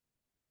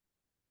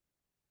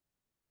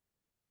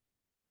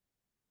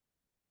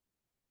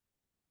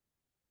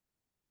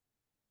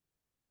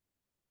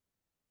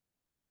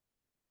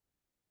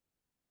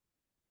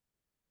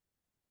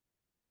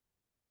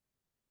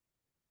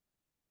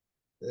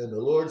 And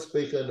the Lord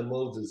spake unto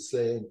Moses,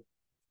 saying,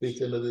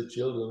 speaking to the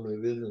children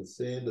of Israel,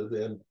 saying to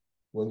them,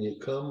 when you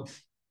come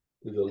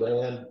to the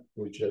land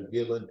which I've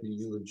given to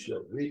you, and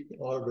shall reap the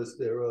harvest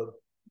thereof,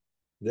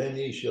 then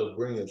ye shall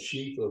bring a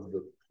sheaf of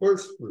the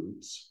first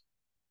fruits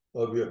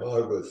of your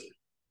harvest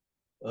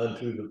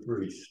unto the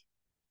priest.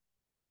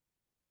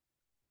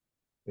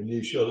 And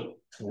ye shall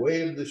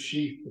wave the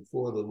sheaf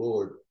before the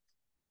Lord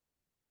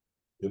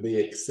to be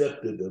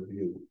accepted of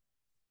you,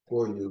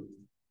 for you.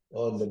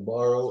 On the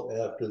morrow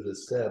after the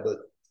Sabbath,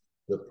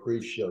 the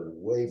priest shall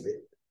wave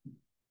it.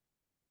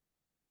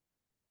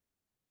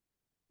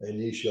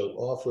 And ye shall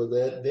offer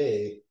that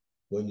day,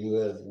 when you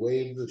have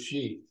waved the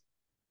sheaf,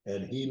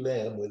 and he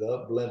lamb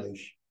without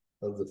blemish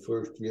of the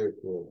first year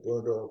for a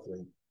burnt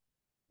offering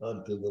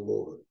unto the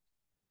Lord.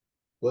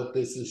 What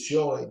this is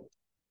showing,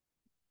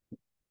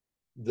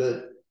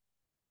 that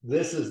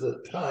this is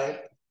the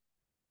type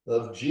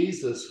of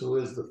Jesus, who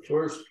is the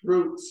first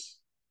fruits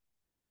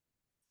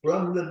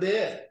from the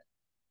dead.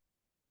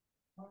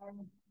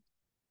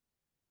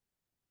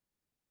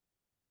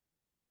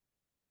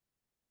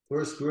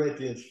 1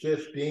 Corinthians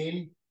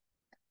 15,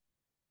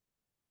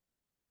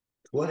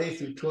 20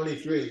 through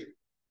 23.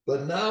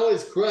 But now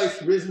is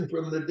Christ risen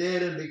from the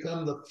dead and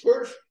become the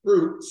first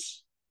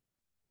fruits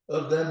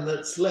of them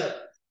that slept.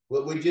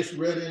 What we just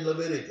read in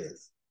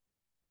Leviticus.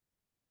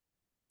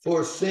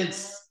 For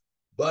since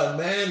by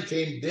man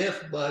came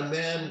death, by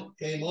man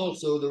came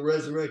also the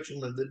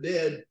resurrection of the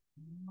dead.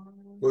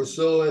 For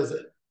so as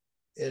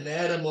in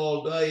Adam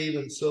all die,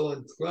 even so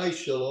in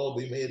Christ shall all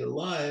be made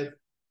alive,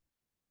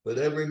 but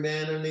every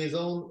man in his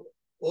own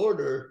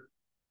order.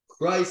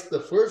 Christ the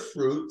first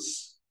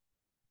fruits,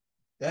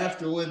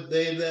 afterward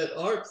they that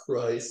are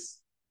Christ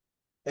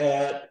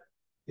at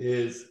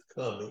his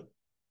coming.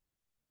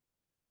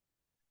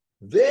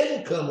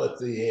 Then cometh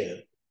the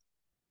end,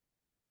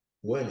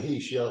 when he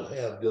shall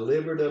have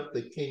delivered up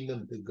the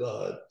kingdom to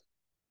God,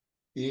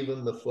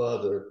 even the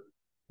Father,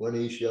 when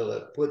he shall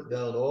have put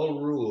down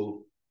all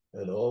rule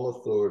and all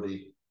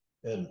authority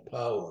and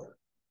power.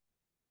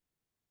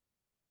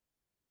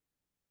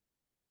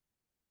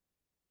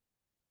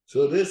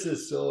 So this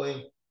is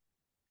showing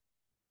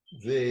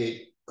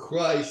the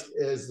Christ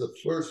as the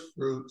first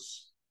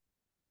fruits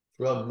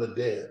from the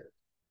dead.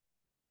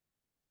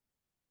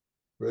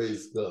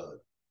 Praise God.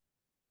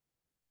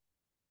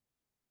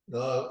 Now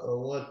I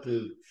want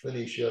to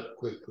finish up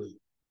quickly.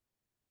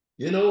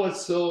 You know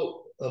what's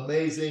so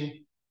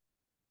amazing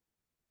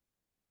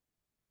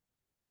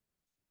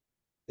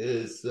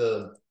is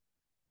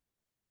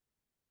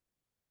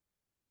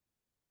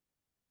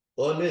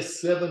on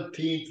this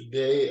 17th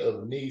day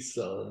of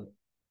Nisan,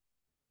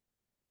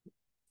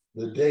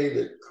 the day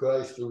that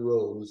Christ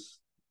arose,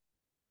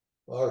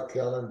 our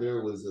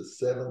calendar was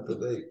the 7th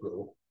of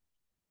April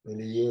in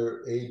the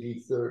year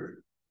AD 30.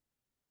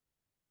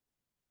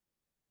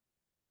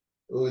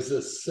 It was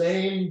the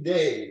same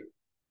day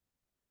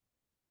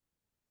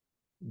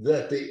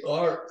that the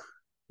ark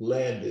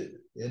landed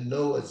in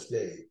Noah's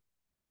day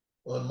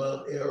on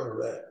Mount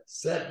Ararat,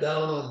 sat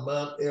down on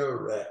Mount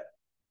Ararat.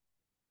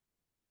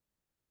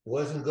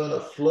 Wasn't going to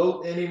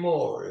float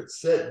anymore. It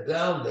sat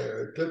down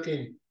there. It took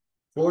him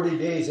 40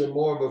 days or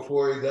more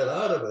before he got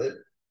out of it,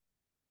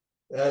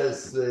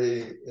 as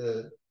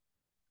the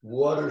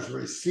waters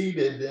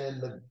receded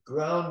and the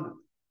ground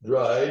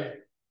dried.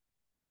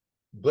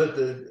 But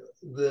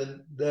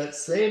that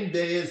same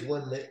day is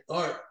when the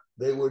ark,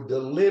 they were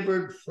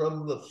delivered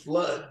from the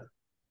flood.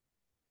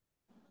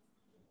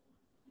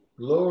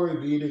 Glory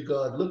be to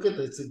God. Look at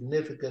the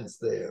significance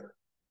there.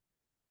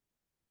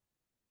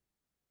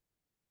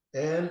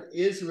 And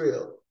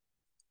Israel,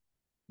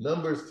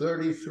 Numbers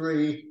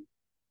 33,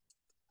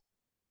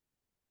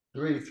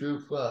 3 through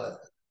 5.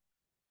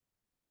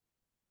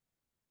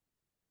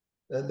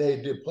 And they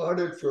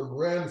departed from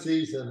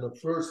Ramses in the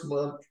first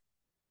month,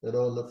 and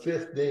on the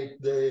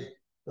 15th day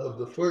of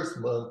the first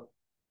month,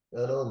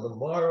 and on the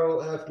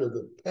morrow after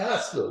the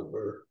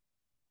Passover,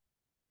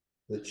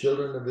 the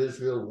children of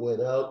Israel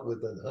went out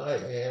with an high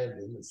hand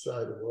in the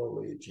sight of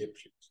all the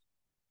Egyptians.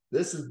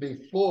 This is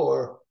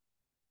before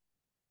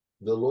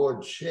the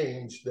Lord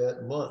changed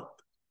that month.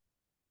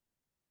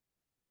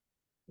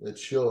 It's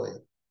showing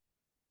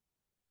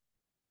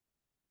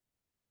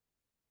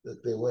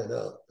that they went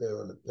out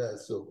there on the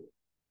Passover.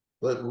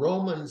 But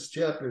Romans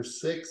chapter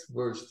 6,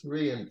 verse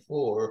 3 and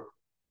 4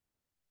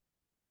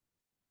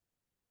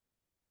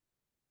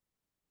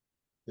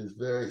 is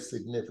very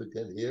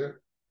significant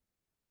here.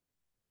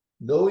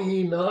 Know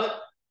ye not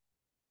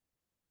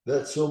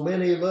that so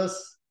many of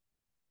us,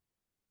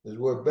 as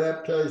we're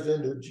baptized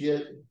into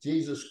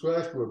Jesus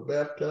Christ, were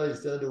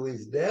baptized unto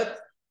his death?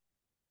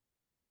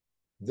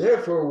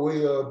 Therefore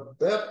we are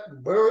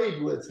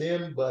buried with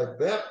him by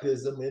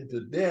baptism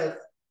into death,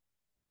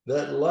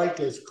 that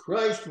like as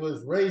Christ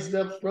was raised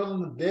up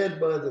from the dead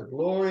by the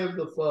glory of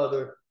the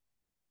Father,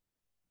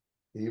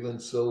 even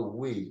so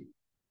we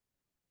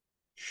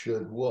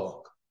should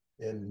walk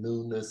in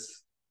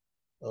newness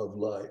of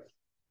life.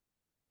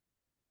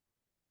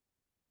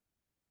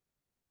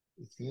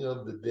 Speaking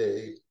of the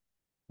day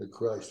that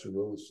Christ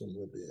arose from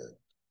the dead.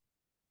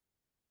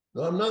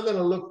 Now, I'm not going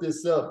to look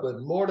this up,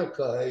 but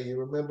Mordecai, you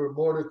remember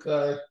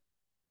Mordecai,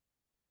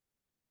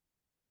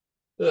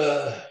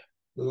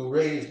 who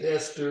raised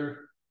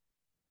Esther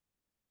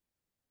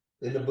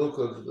in the book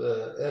of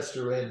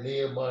Esther and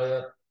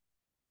Nehemiah,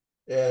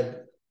 and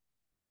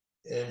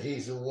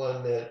he's the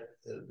one that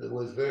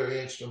was very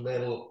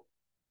instrumental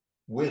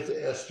with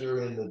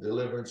Esther in the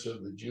deliverance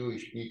of the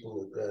Jewish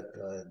people at that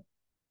time.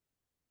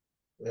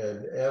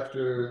 And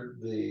after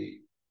the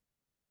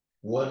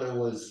one that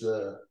was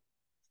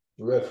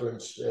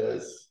referenced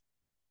as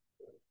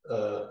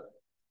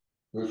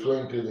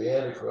referring to the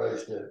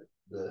Antichrist,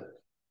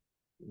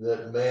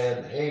 that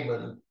man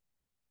Haman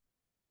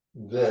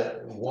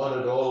that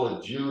wanted all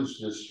the Jews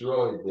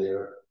destroyed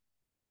there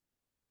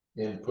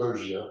in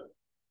Persia,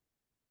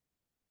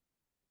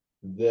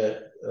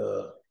 that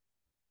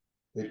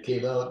it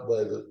came out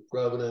by the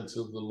providence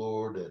of the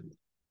Lord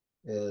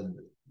and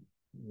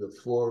the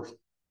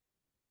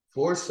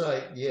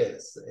foresight,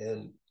 yes,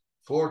 and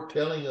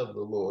foretelling of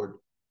the Lord,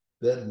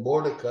 that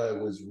Mordecai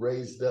was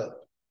raised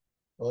up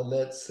on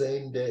that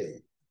same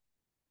day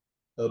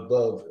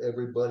above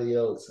everybody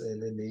else.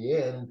 And in the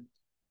end,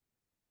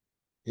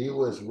 he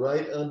was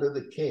right under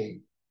the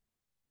king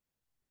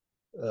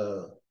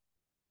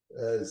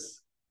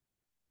as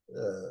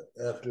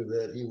after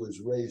that he was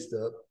raised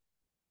up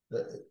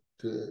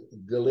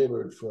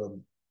delivered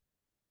from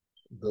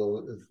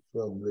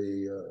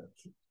the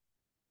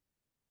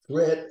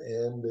threat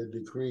and the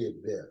decree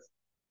of death.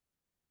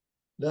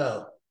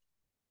 Now,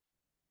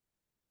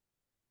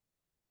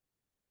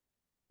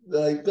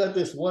 I've got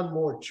this one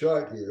more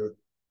chart here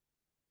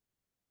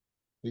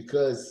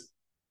because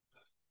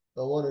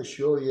I want to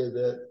show you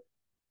that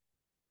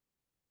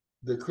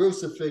the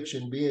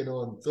crucifixion being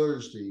on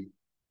Thursday,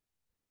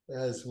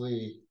 as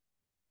we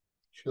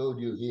showed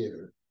you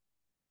here,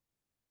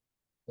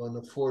 on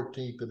the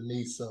 14th of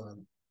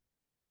Nisan,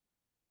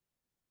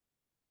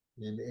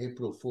 in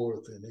April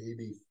 4th in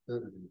AD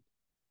 30.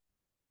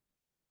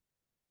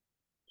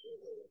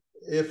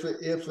 If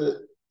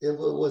it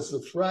was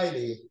a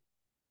Friday,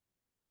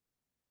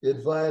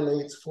 it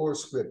violates 4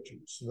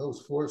 scriptures. And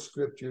those 4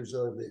 scriptures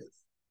are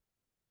this.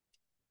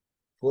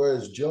 For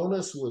as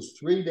Jonas was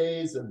 3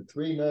 days and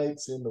 3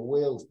 nights in the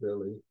whale's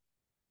belly,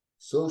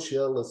 so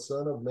shall the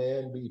Son of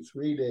Man be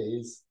 3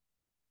 days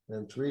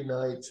and 3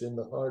 nights in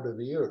the heart of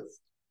the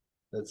earth.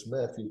 That's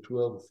Matthew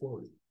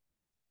 12:40.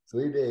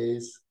 3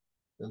 days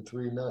and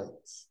 3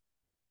 nights.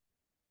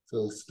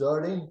 So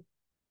starting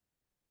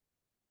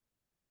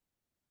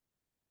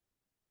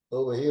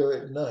over here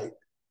at night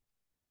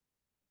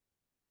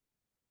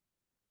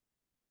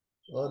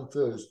on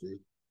Thursday,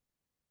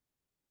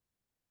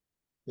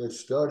 they're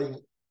starting,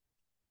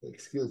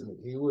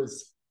 he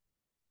was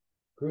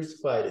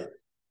crucified at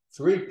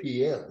 3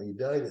 p.m. He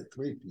died at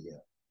 3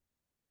 p.m.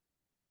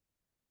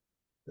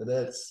 And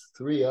that's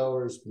 3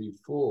 hours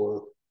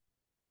before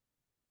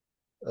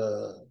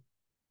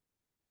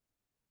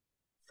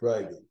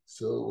Friday.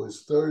 So it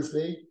was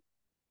Thursday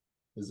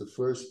is the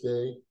first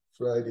day,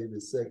 Friday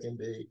the second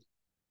day,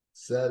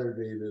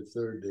 Saturday the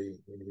third day,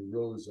 and he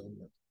rose on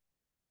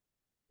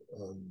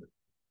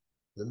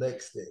the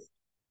next day,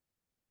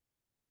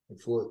 the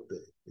 4th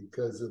day,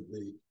 because of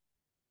the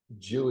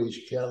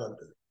Jewish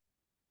calendar.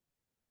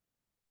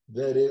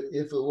 That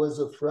if it was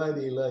a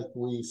Friday like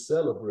we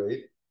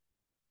celebrate,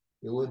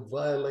 it would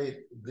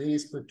violate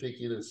these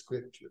particular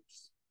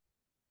scriptures.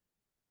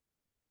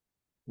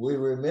 We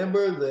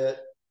remember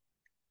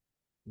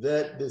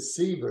that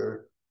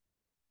deceiver,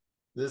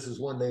 this is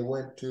when they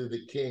went to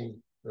the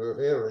king, or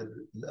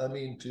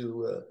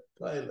to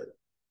Pilate,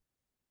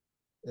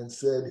 and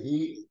said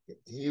he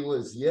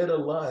was yet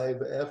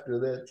alive after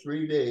that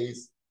 3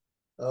 days,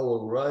 I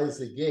will rise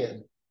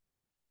again.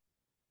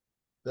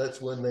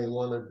 That's when they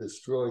want to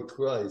destroy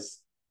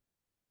Christ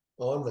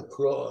on the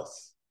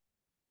cross,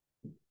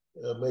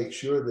 make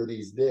sure that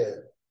he's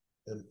dead.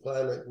 And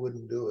Pilate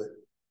wouldn't do it.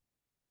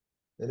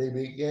 And he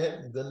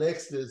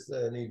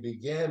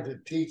began to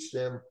teach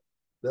them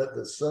that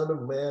the Son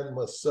of Man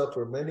must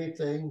suffer many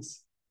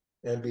things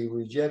and be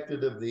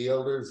rejected of the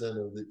elders and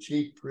of the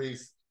chief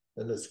priests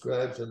and the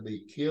scribes and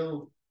be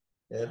killed,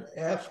 and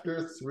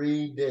after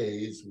 3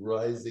 days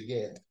rise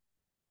again.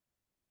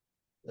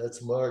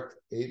 That's Mark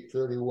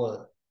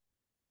 8:31.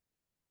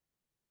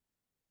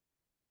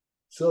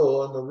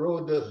 So on the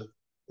road to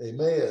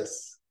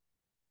Emmaus,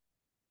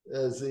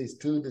 as these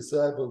two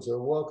disciples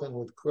are walking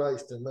with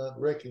Christ and not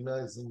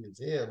recognizing it's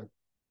him,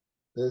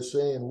 they're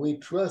saying, we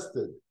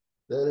trusted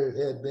that it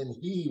had been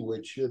he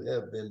which should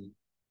have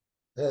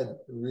had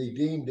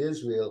redeemed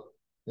Israel.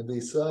 And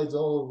besides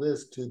all of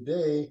this,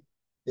 today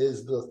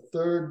is the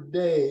third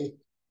day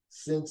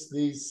since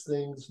these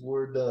things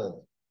were done.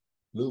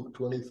 Luke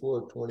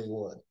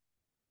 24:21.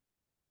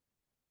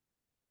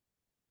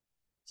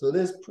 So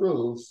this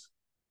proves,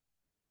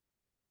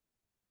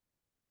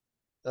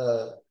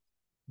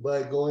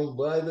 by going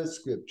by the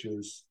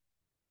scriptures,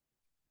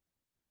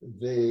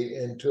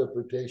 the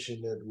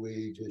interpretation that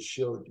we just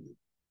showed you.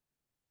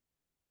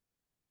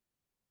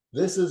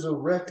 This is a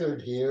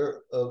record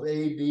here of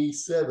AD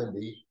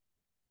 70,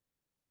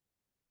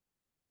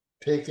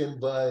 taken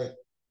by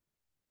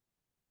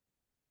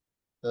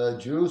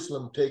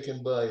Jerusalem,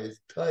 taken by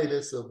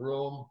Titus of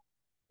Rome,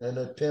 and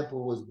a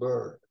temple was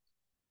burned.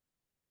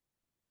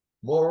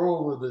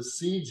 Moreover, the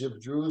siege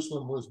of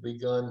Jerusalem was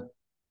begun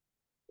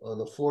on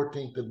the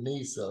 14th of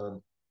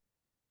Nisan,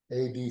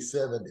 AD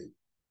 70.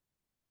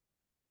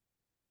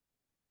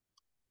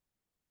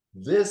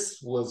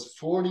 This was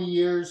 40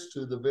 years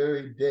to the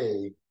very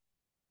day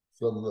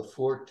from the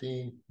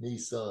 14th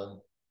Nisan,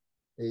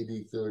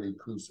 AD 30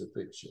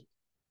 crucifixion.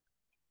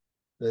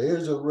 Now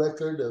here's a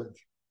record of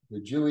the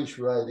Jewish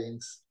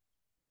writings.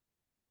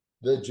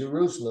 The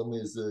Jerusalem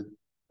is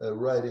a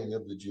writing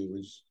of the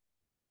Jews,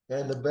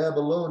 and the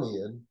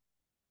Babylonian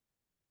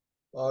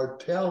are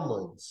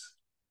Talmuds,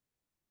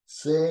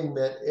 saying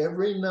that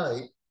every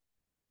night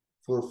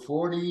for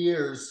 40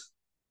 years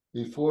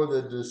before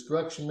the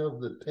destruction of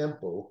the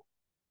temple,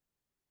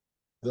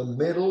 the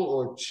middle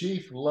or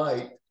chief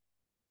light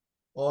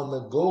on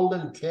the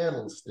golden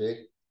candlestick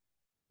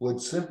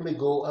would simply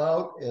go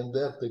out, and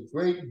that the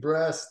great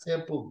brass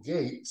temple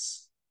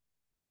gates,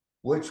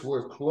 which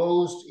were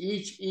closed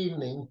each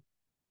evening,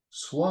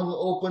 swung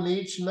open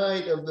each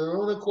night of their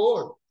own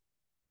accord.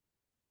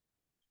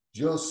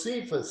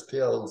 Josephus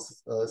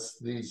tells us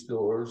these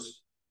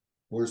doors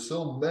were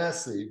so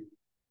massive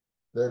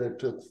that it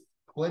took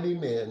 20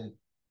 men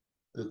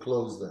to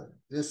close them.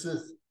 This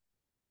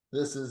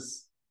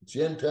is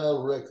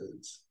Gentile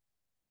records.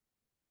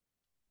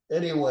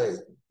 Anyway,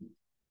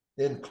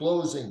 in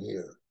closing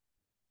here,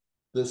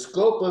 the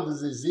scope of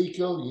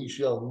Ezekiel, ye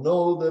shall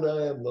know that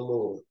I am the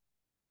Lord.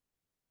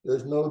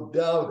 There's no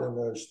doubt in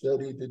our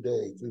study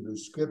today through the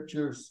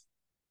scriptures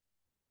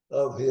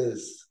of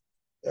his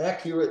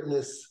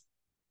accurateness,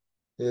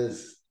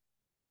 his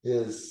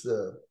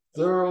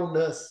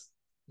thoroughness,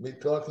 me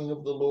talking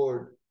of the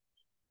Lord,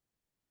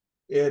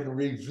 in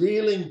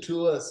revealing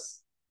to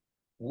us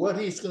what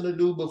he's going to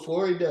do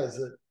before he does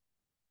it,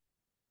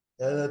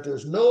 and that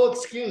there's no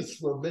excuse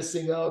for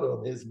missing out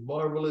on his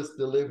marvelous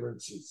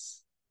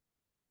deliverances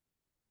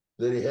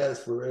that he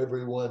has for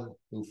everyone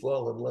who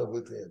fall in love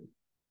with him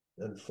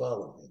and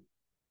follow him.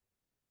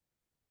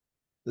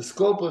 The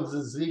scope of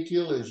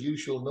Ezekiel is, you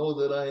shall know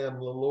that I am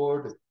the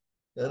Lord,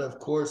 and of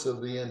course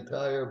of the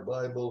entire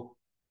Bible,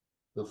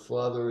 the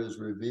Father is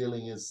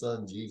revealing his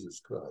Son,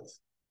 Jesus Christ.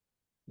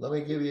 Let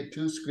me give you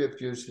two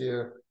scriptures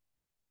here,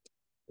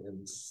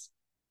 and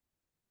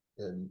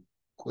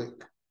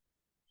quick.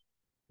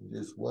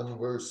 Just one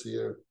verse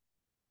here.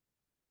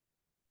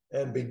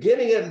 And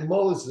beginning at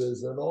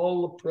Moses and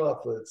all the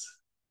prophets,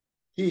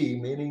 he,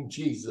 meaning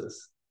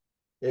Jesus,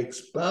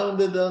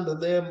 expounded unto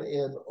them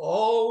in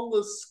all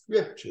the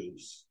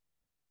scriptures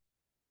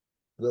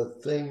the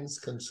things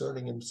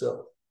concerning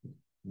himself.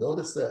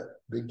 Notice that,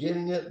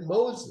 beginning at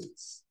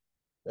Moses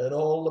and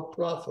all the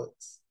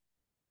prophets.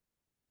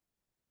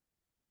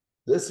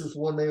 This is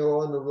when they were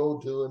on the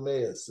road to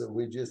Emmaus that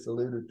we just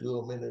alluded to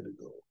a minute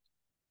ago.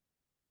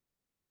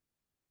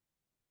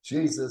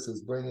 Jesus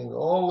is bringing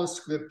all the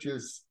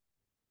scriptures,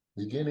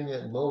 beginning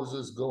at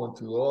Moses, going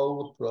through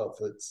all the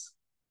prophets,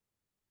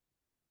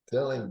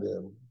 telling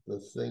them the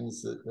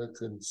things that are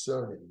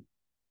concerning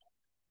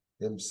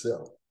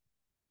himself.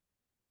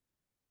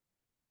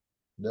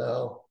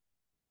 Now,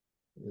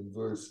 in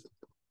verse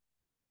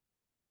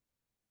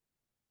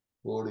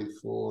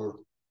 44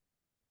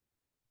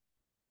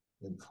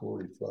 and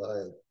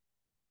 45,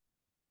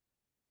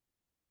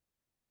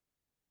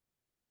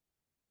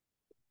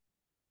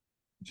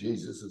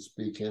 Jesus is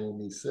speaking,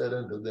 and he said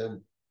unto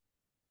them,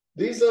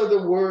 these are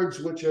the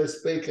words which I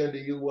spake unto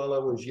you while I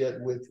was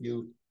yet with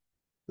you,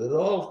 that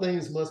all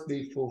things must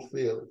be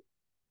fulfilled,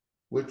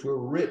 which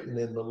were written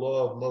in the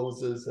law of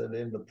Moses and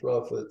in the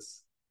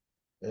prophets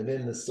and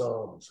in the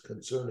Psalms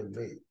concerning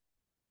me.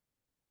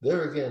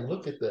 There again,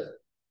 look at that.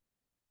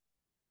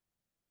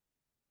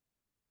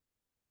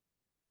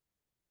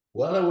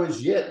 While I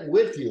was yet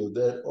with you,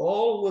 that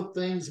all the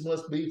things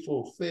must be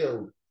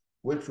fulfilled,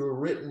 which were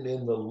written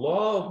in the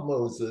law of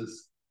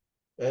Moses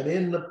and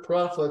in the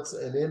prophets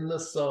and in the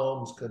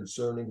Psalms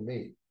concerning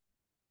me.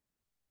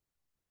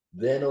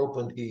 Then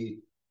opened he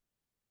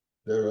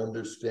their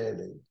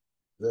understanding,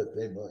 that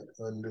they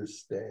might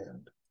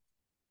understand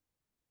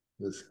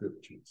the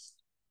scriptures.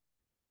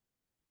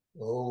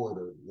 Oh, what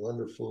a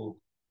wonderful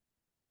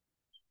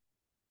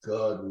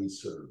God we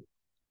serve.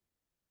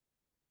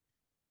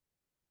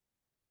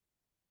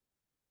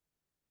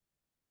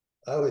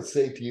 I would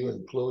say to you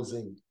in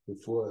closing,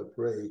 before I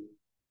pray,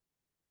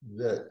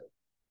 that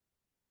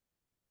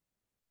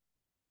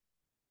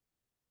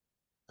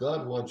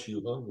God wants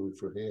you hungry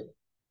for him.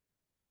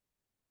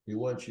 He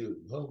wants you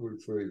hungry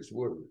for his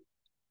word.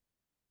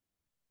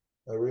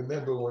 I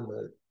remember when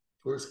I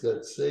first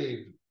got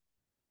saved,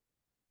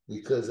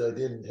 because I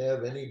didn't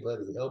have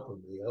anybody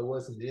helping me. I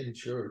wasn't in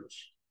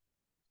church.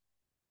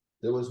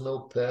 There was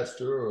no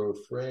pastor or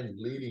friend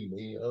leading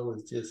me. I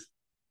was just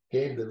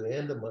came to the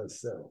end of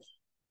myself,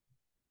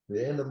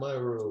 the end of my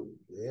road,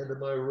 the end of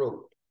my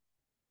rope.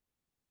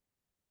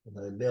 And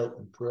I knelt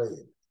and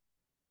prayed.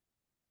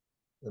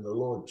 And the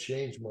Lord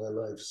changed my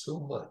life so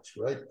much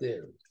right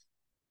there.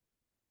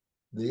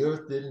 The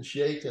earth didn't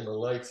shake and the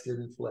lights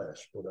didn't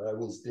flash, but I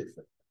was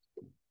different.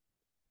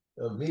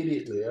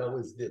 Immediately, I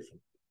was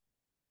different.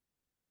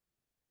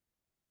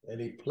 And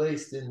he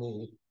placed in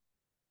me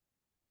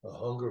a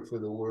hunger for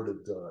the word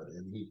of God.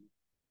 And he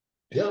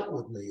dealt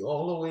with me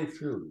all the way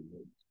through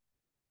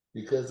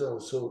because I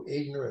was so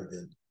ignorant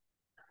and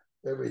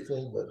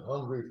everything but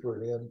hungry for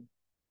him.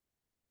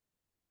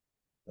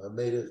 I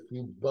made a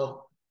few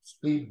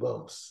speed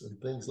bumps and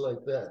things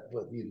like that,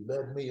 but he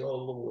led me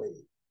all the way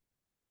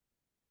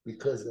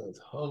because I was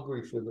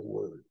hungry for the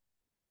word.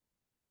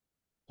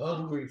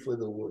 Hungry for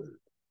the word.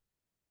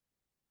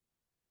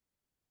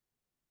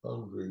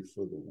 Hungry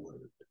for the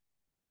word.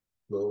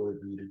 Glory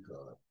be to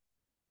God.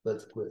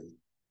 Let's pray.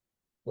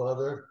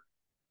 Father,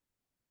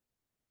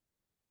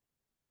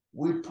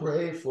 we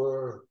pray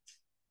for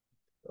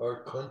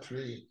our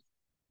country,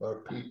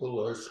 our people,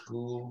 our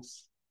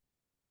schools,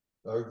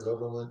 our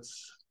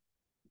governments.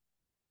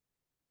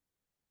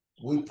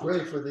 We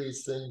pray for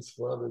these things,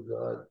 Father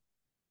God,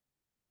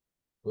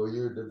 for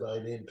your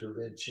divine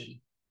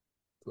intervention,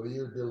 for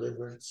your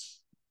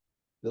deliverance.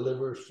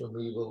 Deliver us from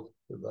evil,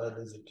 for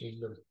thine is the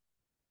kingdom.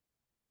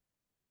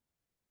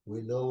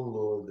 We know,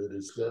 Lord, that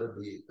it's got to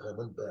be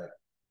coming back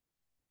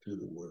to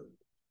the word.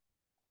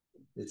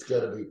 It's got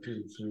to be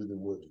through the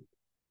word.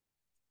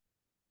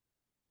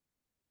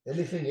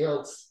 Anything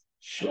else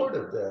short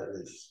of that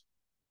is,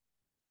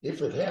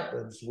 if it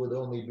happens, would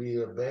only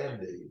be a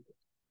Band-Aid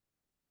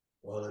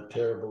on a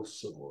terrible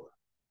sore.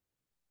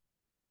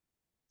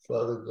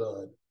 Father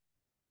God,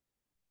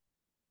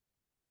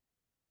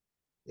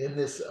 in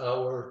this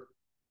hour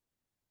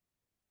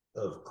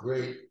of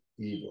great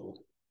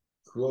evil,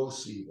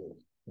 gross evil,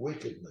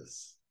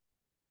 wickedness,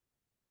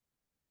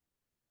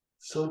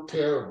 so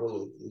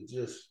terrible,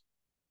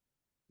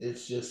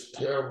 it's just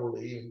terrible to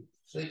even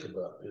think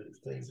about the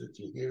things that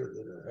you hear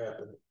that are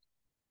happening.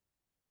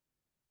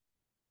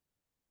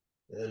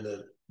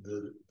 And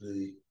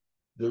the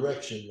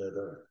direction that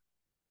our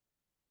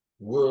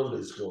world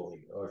is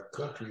going, our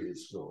country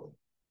is going,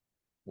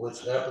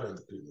 what's happening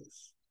to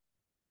us.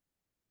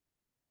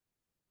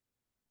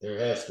 There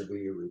has to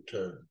be a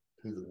return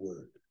to the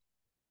word.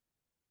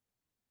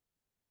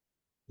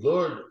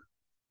 Lord,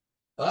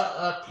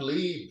 I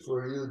plead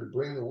for you to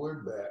bring the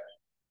word back.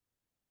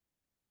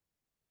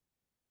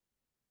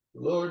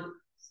 Lord,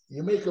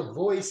 you make a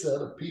voice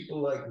out of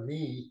people like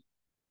me.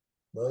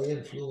 My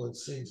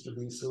influence seems to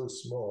be so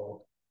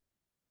small.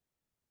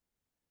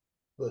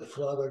 But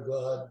Father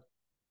God,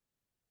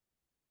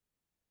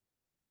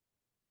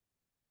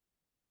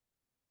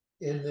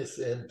 in this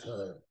end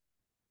time,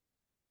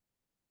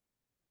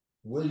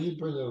 will you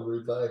bring a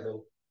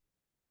revival?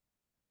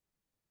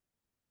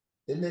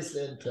 In this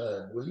end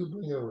time, will you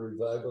bring a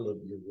revival of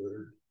your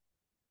word?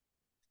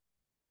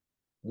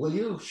 Will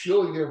you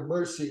show your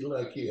mercy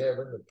like you have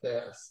in the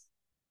past?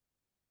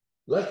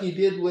 Like you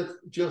did with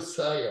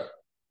Josiah,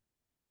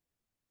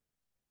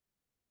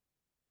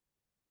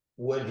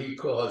 when he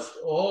caused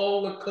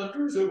all the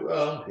countries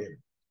around him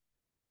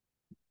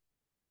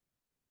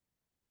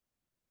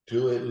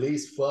to at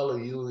least follow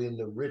you in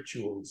the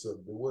rituals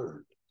of the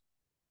word.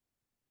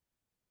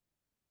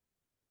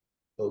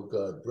 Oh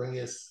God, bring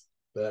us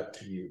back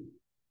to you.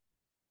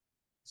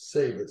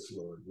 Save us,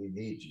 Lord. We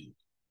need you.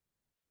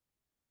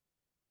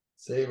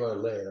 Save our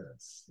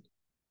lands.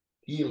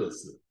 Heal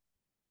us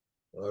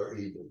of our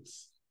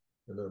evils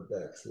and our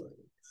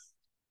backslidings.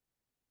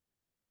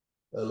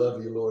 I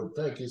love you, Lord.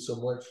 Thank you so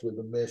much for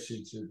the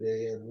message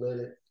today, and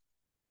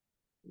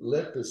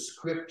let the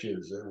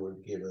scriptures that were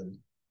given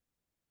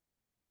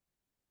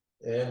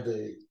and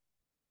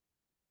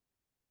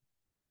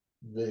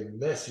the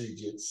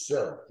message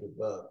itself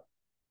about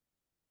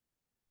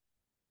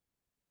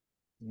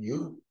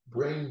you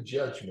bring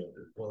judgment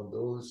upon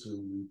those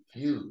who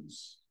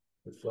refuse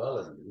to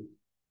follow you.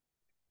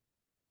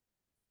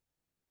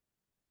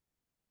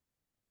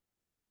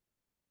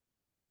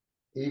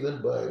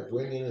 Even by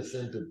bringing us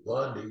into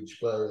bondage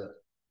by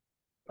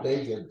a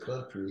pagan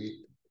country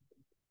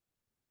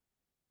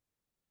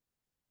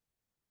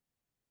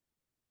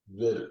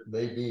that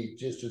may be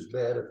just as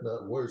bad, if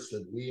not worse,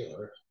 than we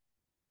are.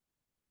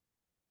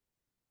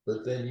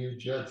 But then you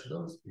judge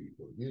those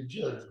people. You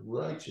judge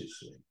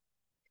righteously.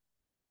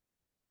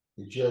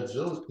 You judge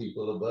those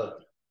people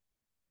about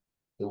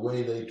the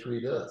way they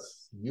treat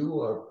us.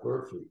 You are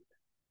perfect.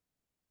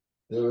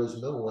 There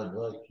is no one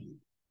like you.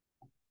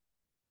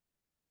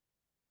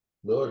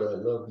 Lord, I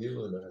love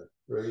you and I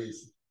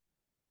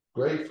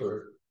pray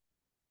for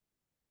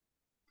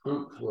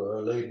fruit for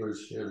our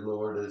labors here,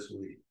 Lord, as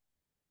we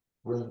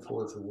bring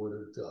forth the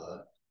word of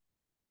God.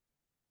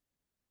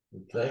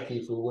 And thank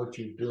you for what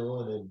you're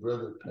doing in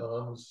Brother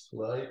Tom's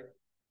life.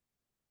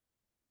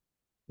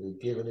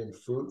 You've given him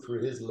fruit for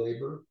his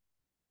labor.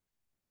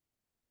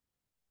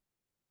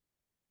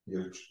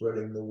 You're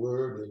spreading the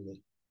word in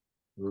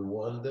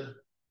Rwanda,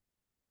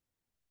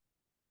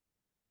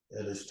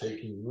 and it's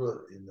taking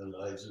root in the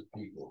lives of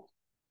people.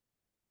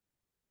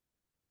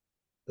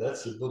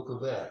 That's the book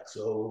of Acts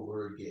all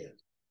over again.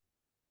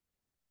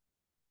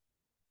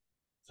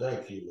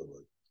 Thank you,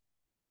 Lord.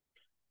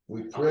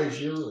 We praise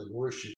you and worship